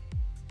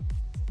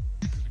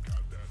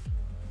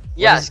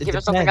 Yes, it give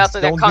him something depends. else so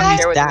that Don't Kong give can me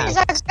share with stats. me.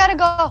 Zach's gotta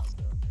go.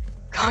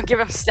 Kong, give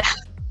him staff.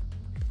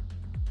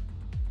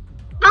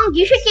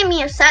 You should give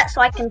me a set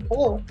so I can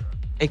pull.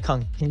 Hey,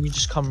 Kong, can you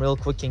just come real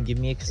quick and give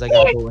me it? Because I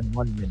gotta go in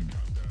 1 minute.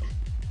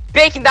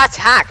 Bacon, that's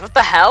hacked. What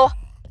the hell?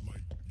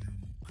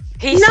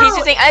 He's No.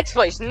 using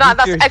exploits. Nah,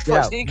 that's Features,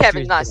 exploits. yeah, You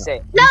Kevin's not features,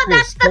 safe. No, Features,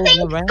 that's the thing.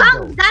 still the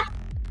Come, rando.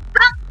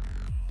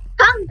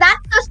 that's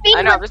the speed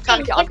I know, I'm glitch just trying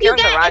to thing. kill- I'm If you killing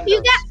the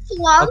get randos.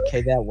 flung,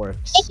 Okay, that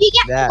works. if you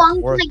get That flung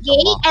from works the a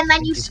gate lot. and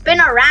then you spin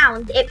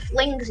around, it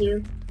flings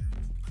you.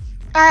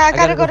 Alright, I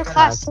gotta go to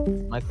class.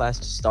 My class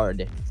just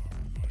started.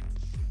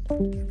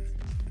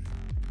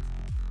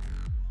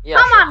 Yeah,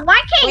 Come sure. on, why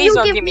can't Please you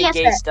don't give give me me a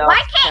gay set? stuff.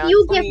 Why can't Kong,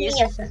 you give please.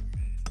 me a set?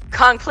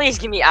 Kong, please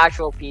give me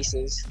actual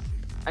pieces.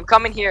 I'm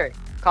coming here.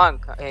 Kong,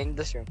 in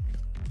this room.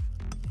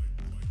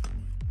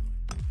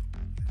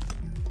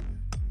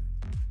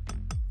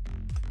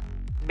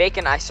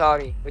 Bacon, I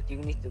sorry, but you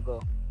need to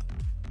go.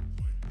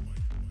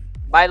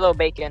 Bye, little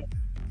Bacon.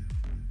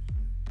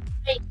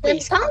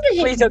 Please, Kong doesn't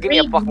please don't give me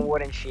a read fucking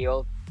wooden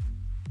shield.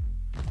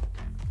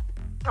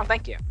 Oh,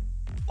 thank you.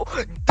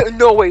 Oh,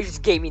 no way, you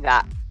just gave me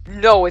that.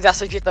 No way,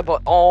 that's legit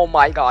about. Oh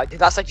my god, dude,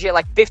 that's legit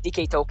like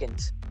 50k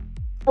tokens.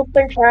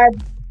 Open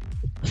tab.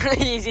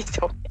 Easy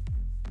token.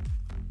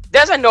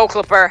 There's a no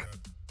clipper.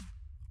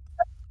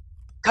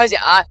 Cause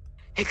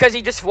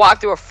he just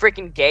walked through a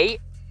freaking gate.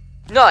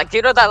 No, like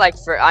you know that like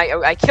for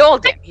I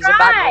killed him. He's a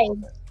bad no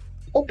clipper.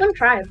 Open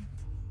tribe.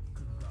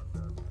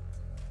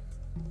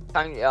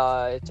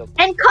 It's okay.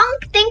 And Kong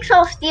thinks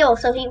I'll steal,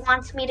 so he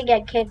wants me to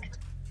get kicked.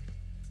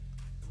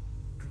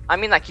 I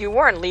mean, like you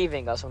weren't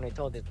leaving us when we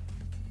told you.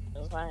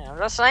 I'm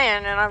just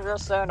saying, and I'm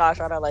just not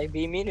trying to like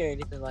be mean or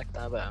anything like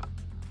that, but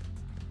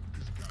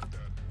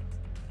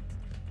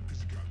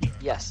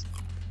yes,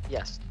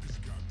 yes.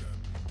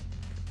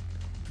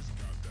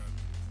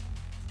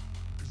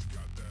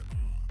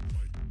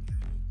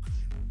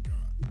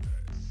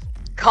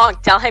 Kong,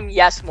 tell him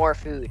yes, more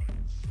food.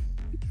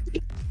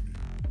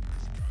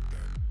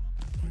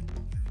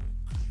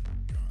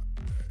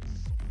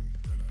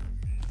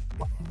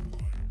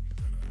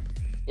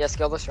 Yes,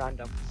 kill this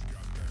random.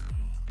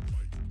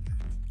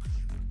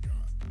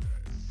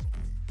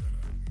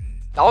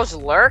 That was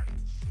Lurk?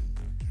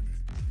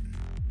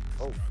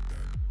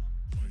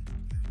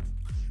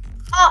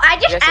 Oh, I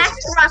just Yes, yes,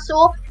 asked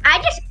Russell. I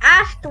just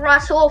asked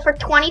Russell for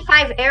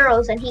 25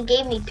 arrows, and he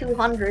gave me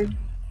 200.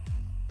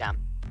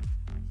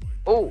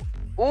 Ooh,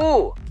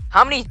 ooh,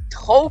 how many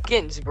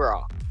tokens,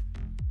 bro?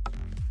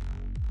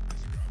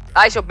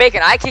 Alright, so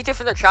Bacon, I kicked you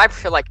from the tribe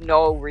for like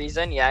no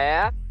reason,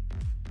 yeah?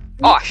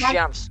 Oh shit,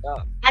 I'm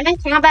stuck. I'm in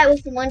combat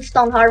with the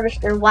Windstone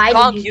Harvester. Why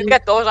Kong, did you you?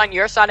 get those on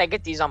your side, I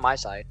get these on my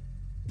side.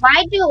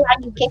 Why do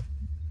you kick?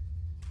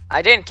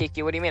 I didn't kick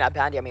you, what do you mean? I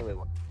banned you, I mean, wait,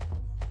 what?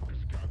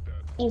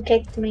 You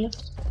kicked me.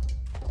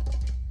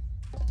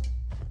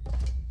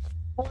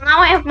 Well, now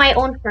I have my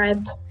own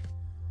tribe.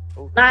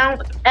 Ooh.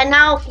 And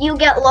now if you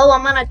get low,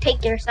 I'm gonna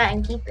take your set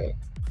and keep it.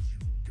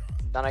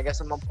 Then I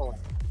guess I'm gonna pull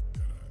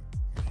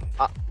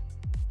it.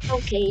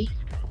 Okay.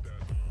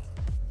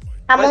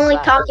 I'm What's only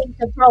that? talking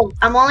to Pro.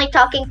 I'm only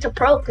talking to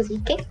Pro because he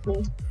kicked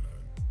me.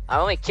 I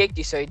only kicked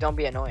you so you don't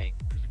be annoying.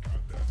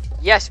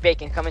 Yes,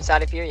 Bacon, come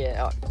inside of here.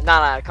 Yeah. Oh,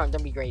 nah, come,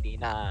 don't be greedy.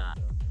 Nah.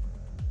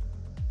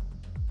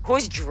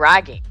 Who's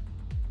dragging?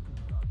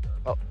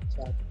 Oh,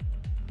 sorry.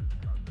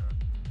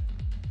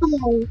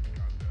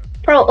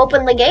 Pro,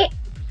 open the gate.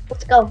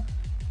 Let's go.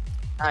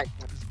 Alright.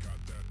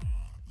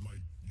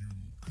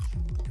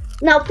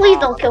 No, please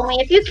don't kill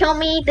me. If you kill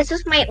me, this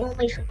is my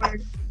only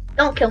sword.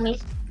 Don't kill me.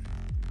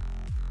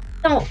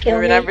 Don't kill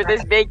me. Remember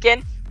this,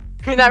 Bacon?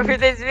 Remember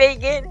this,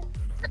 Bacon?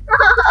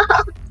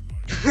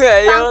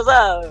 Hey, what's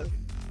up?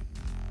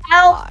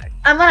 Help!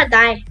 I'm gonna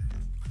die.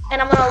 And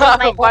I'm gonna lose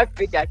my Why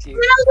pickaxe you? I'm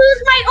gonna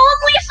lose my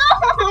only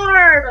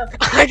sword!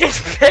 I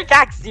just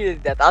pickaxed you to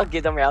death. I'll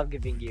give them. I'll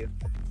give you.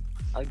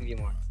 I'll give you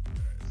more.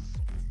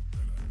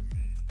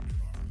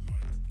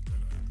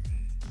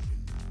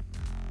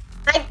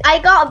 I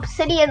got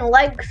obsidian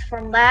legs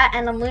from that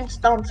and a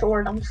moonstone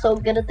sword. I'm so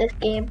good at this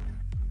game.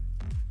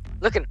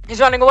 Look at him. He's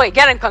running away.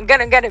 Get him, Kung.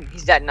 Get him, get him.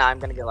 He's dead. Nah, I'm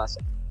gonna get lost.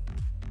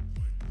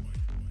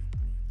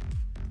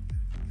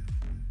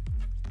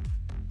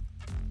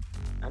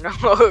 I know.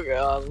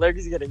 Oh, look,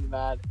 he's getting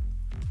mad.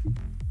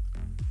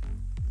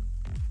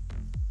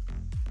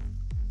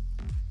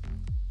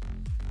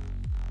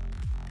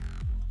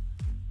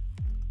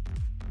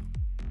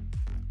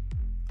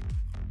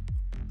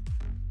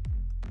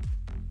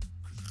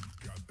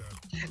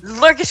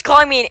 Lurk is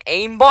calling me an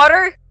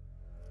aimbotter?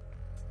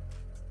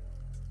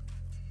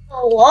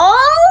 Hello?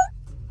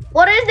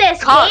 What is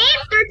this Kong. game?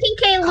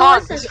 13k Kong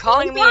Lewis is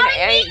calling me an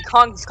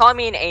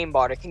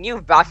aimbotter. Can you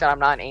vouch that I'm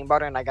not an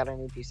aimbotter and I got a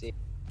new PC?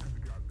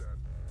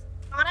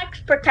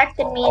 Onyx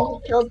protected me and he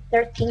killed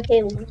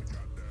 13k Lewis.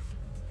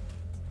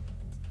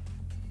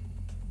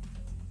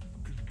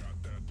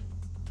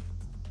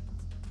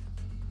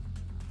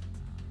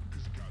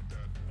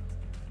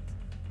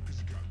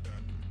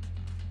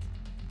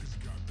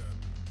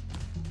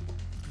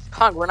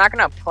 Kong, we're not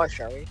gonna push,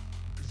 are we?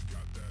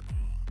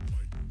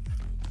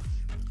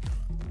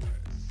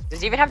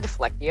 Does he even have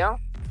Deflectio?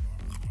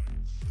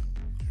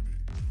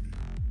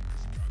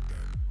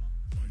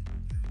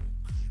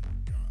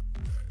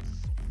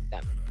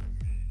 Damn.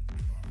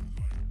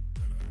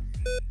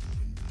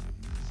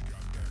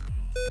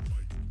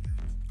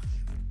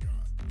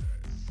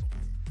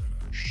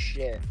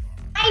 Shit.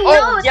 I know.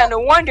 Oh, yeah, no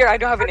wonder I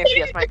don't have an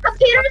FPS. The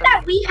computer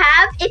that we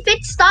have, if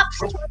it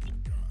stops.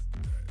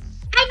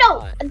 I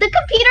know. The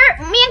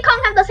computer, me and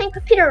Kong have the same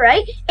computer,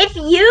 right? If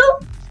you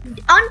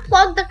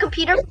unplug the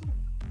computer.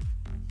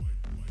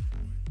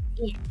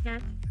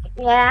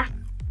 Yeah.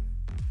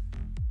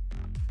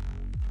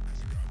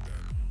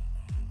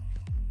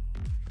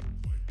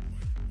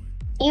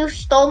 You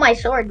stole my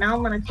sword. Now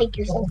I'm gonna take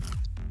your sword.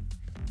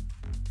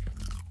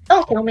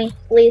 Don't kill me,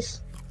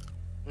 please.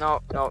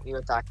 No, you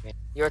attacked me.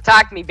 You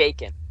attacked me,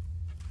 Bacon.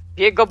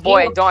 Be a good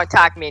boy and don't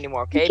attack me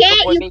anymore, okay? You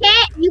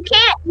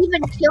can't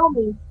even kill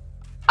me.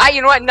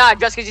 You know what? Nah,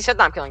 just because you said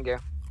that, I'm killing you.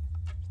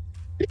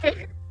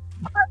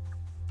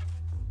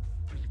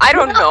 I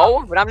don't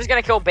know, but I'm just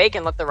gonna kill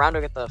Bacon, let the rounder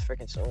get the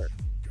freaking sword.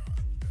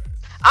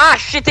 Ah,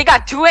 shit, they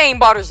got 2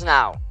 aimbotters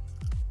now.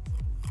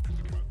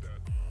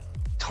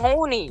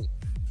 Tony.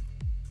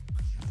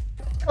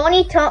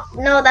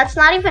 No, that's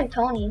not even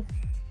Tony.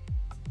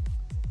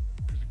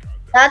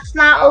 That's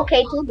not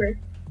okay, Tuber.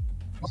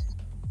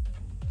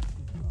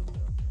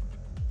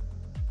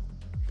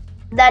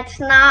 That's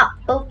not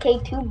okay,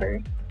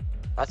 Tuber.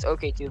 That's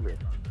okay, Tuber.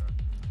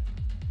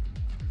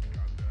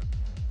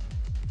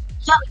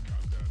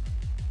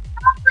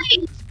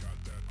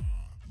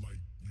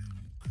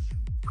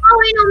 Oh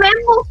wait, no,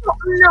 Mambo.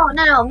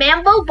 No.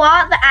 Mambo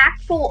bought the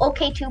actual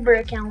OkTuber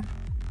account.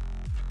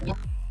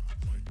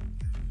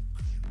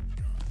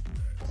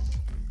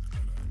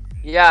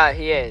 Yeah,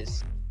 he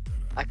is.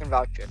 I can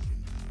vouch it.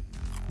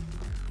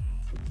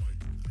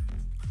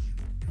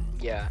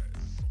 Yeah.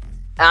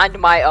 And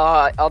my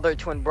other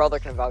twin brother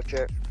can vouch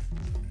it.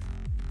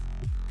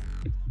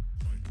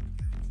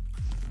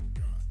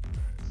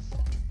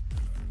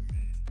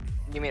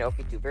 You mean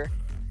OkTuber?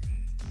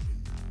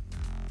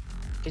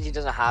 Because he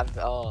doesn't have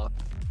that's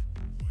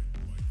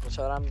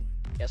what I'm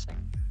guessing.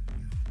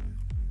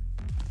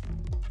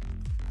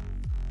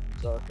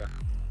 So okay.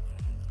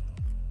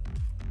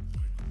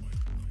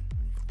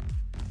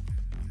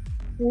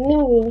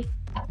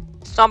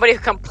 Somebody who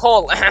can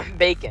pull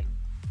Bacon.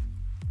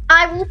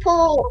 I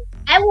pulled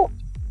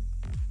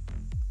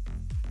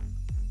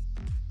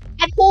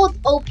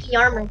OP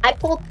armor. I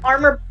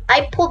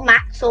pulled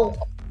max soul.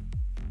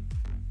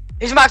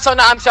 He's max soul.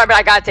 No, I'm sorry, but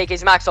I gotta take it.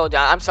 He's max soul.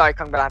 I'm sorry,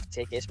 Kung, but I have to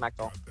take it. It's max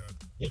soul.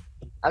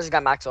 I just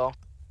got max soul.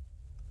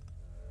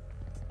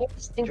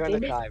 Join the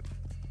tribe.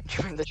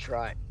 Join the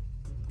tribe.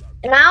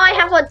 Now I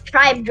have a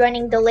tribe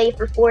joining delay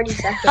for 40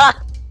 seconds.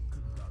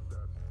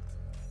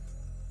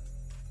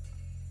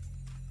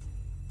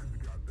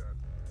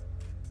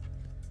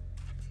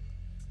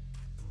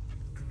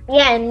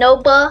 Yeah,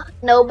 Noba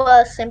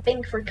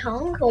simping for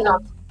Kong. No.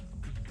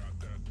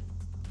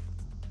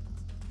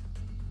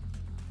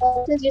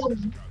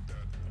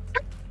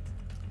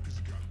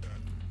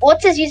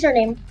 What's his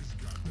username?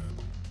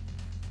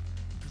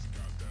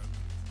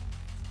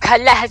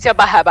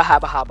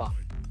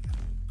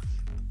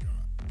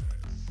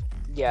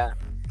 Yeah.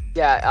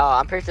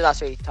 I'm pretty sure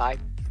that's what he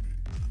typed.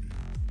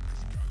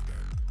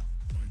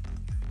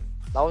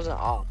 That wasn't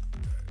off.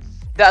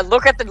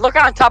 Look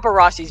on top of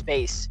Rossi's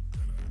base.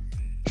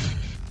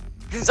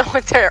 There's an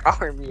entire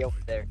army over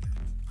there.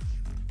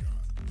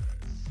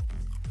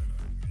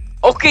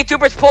 Okay,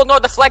 Tubers pulled no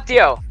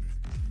deflectio.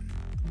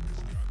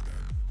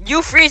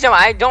 You freeze him.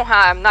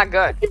 I'm not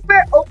good.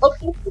 Tuber,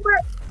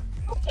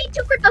 okay,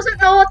 Tuber doesn't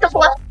know what the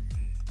fuck.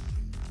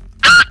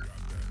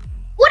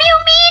 What do you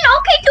mean?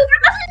 Okay, Tuber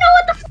doesn't know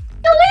what the fuck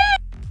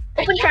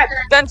is. Open tribe.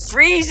 Then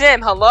freeze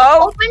him.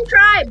 Hello? Open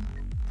tribe.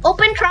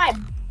 Open tribe.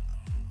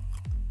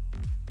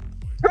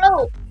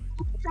 Bro,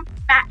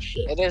 fat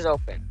shit. It is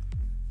open.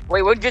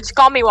 Wait, what did you just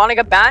call me? Wanna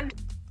get banned?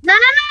 No.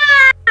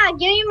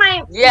 Give me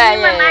my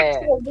max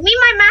soul. Give me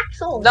my max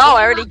soul. No,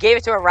 I already gave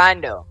it to a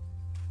rando.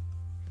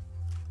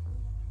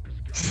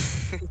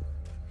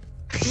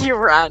 You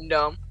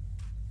random.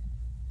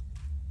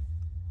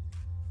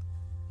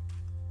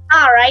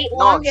 Alright,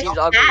 well, No, I'm just she's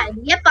ugly. bad.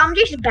 Yep, I'm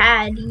just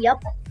bad.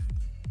 Yep.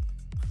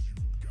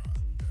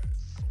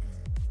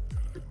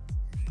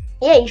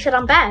 Yeah, you said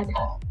I'm bad.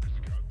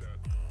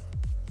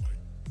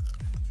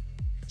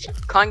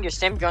 Kong, your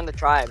sim joined the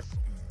tribe.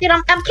 Dude,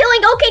 I'm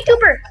killing OK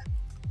Tuber.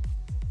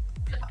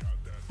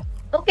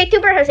 OK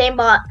Tuber has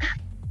aimbot.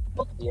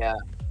 Yeah.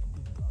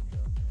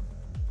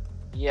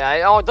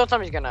 Yeah, oh, don't tell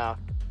me he's gonna.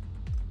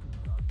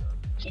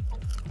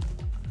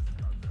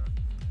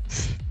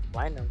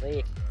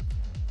 Finally.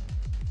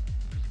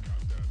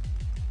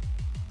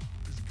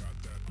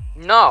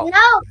 No.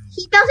 No,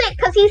 he does it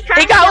because he's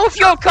trying He got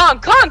Ufio Kong!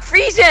 Kong,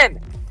 freeze him!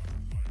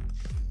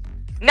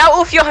 Now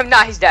Ufio him,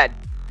 nah, he's dead.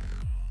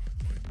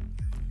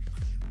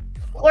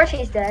 Of course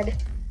he's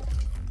dead.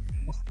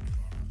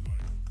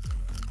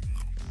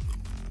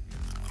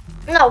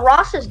 No,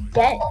 Ross is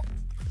dead.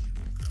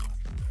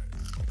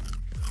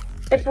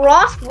 If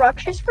Ross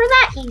rushes for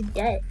that, he's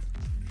dead.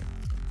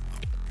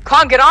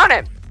 Kong, get on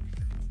him!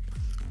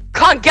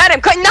 Kong, get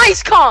him!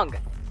 Nice, Kong!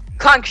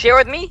 Kong, share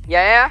with me?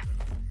 Yeah?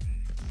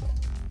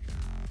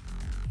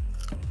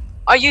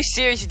 Are you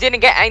serious? You didn't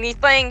get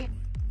anything?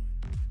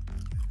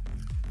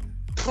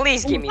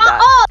 Please give me that.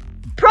 Oh,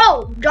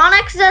 bro, John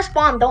X is at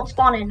spawn. Don't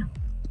spawn in.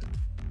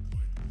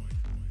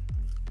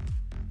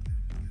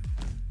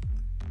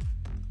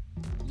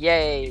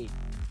 Yay.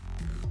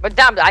 But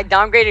damn, I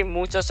downgraded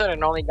Mucho so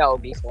and only got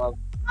OB Club.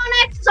 John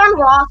X is on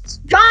Ross.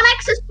 John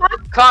X is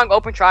spawn. Kong,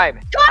 open tribe.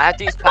 John I have X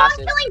to is use spawn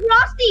passes. killing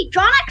Rusty.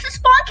 John X is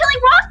spawn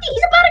killing Rusty.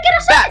 He's about to get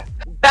us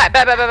in.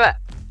 Bet.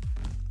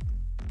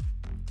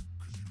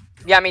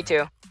 Yeah, me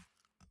too.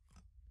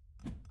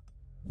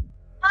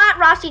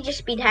 Rossi just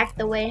speed hacked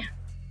the way.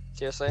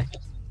 Seriously?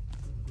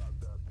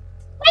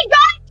 Hey,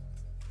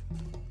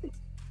 John!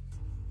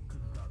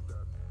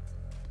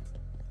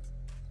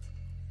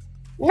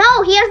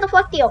 No, he has the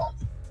flex deal.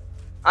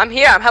 I'm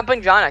here. I'm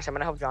helping John X. I'm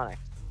gonna help John X.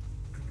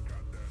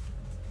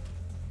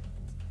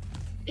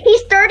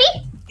 He's 30?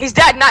 He's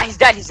dead. Nah, he's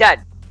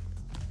dead.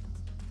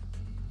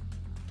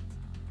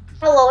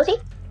 How low is he?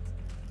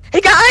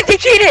 He got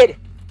anti-cheated!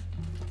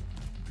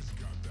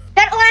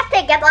 Get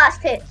the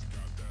last hit.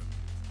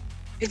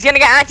 He's gonna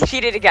get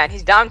anti-cheated again.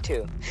 He's down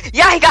 2.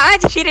 Yeah, he got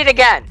anti-cheated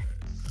again.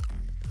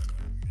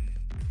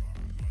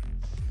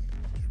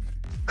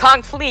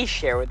 Kong, please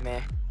share with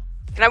me.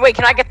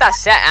 Can I get that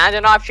set and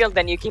an off shield?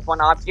 Then you keep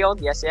one off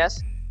shield.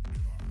 Yes.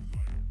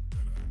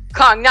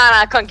 Kong,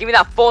 nah, Kong, give me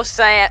that full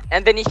set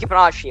and then you keep an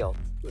off shield.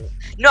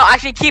 No,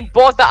 actually keep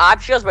both the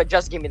off shields, but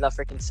just give me the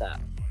freaking set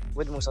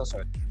with Muso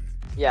sword.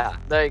 Yeah,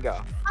 there you go.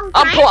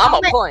 I'm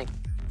pulling.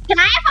 Can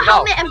I have a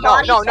helmet and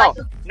body?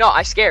 No,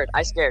 I scared.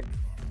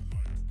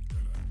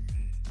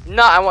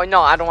 No,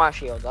 I don't want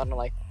shields. I don't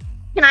like.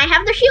 Can I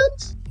have the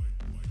shields?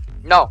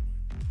 No.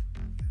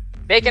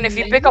 Bacon, if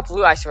you pick up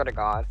loot, I swear to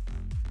God.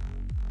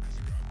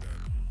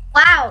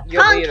 Wow,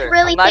 You're Kong leader.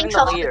 really I'm not thinks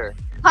even the leader.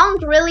 Kong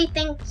really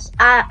thinks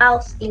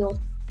I'll steal.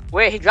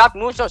 Wait, he dropped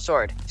Muso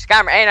sword.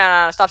 Scammer. Hey,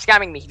 no, stop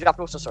scamming me. He dropped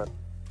Muso sword.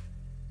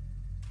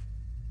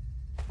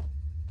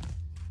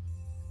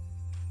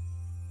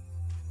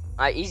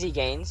 Easy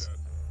gains.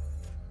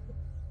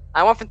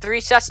 I went from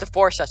 3 sets to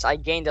 4 sets. I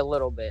gained a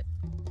little bit.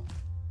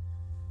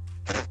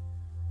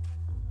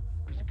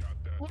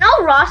 You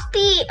know,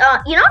 Rusty,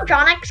 you know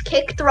John X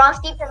kicked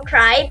Rusty from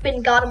Tribe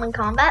and got him in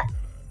combat?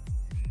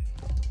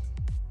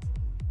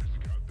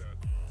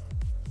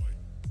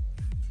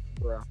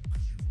 Bro.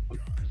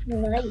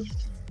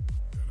 Nice.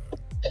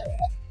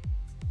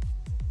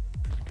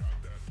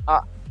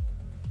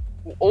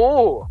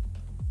 Oh!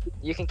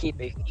 You can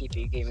keep it.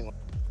 You gave me one.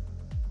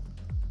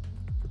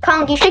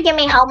 Kong, you should give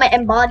me helmet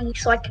and body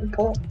so I can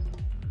pull.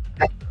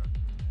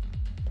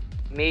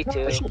 Me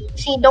too. So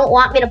you don't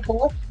want me to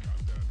pull?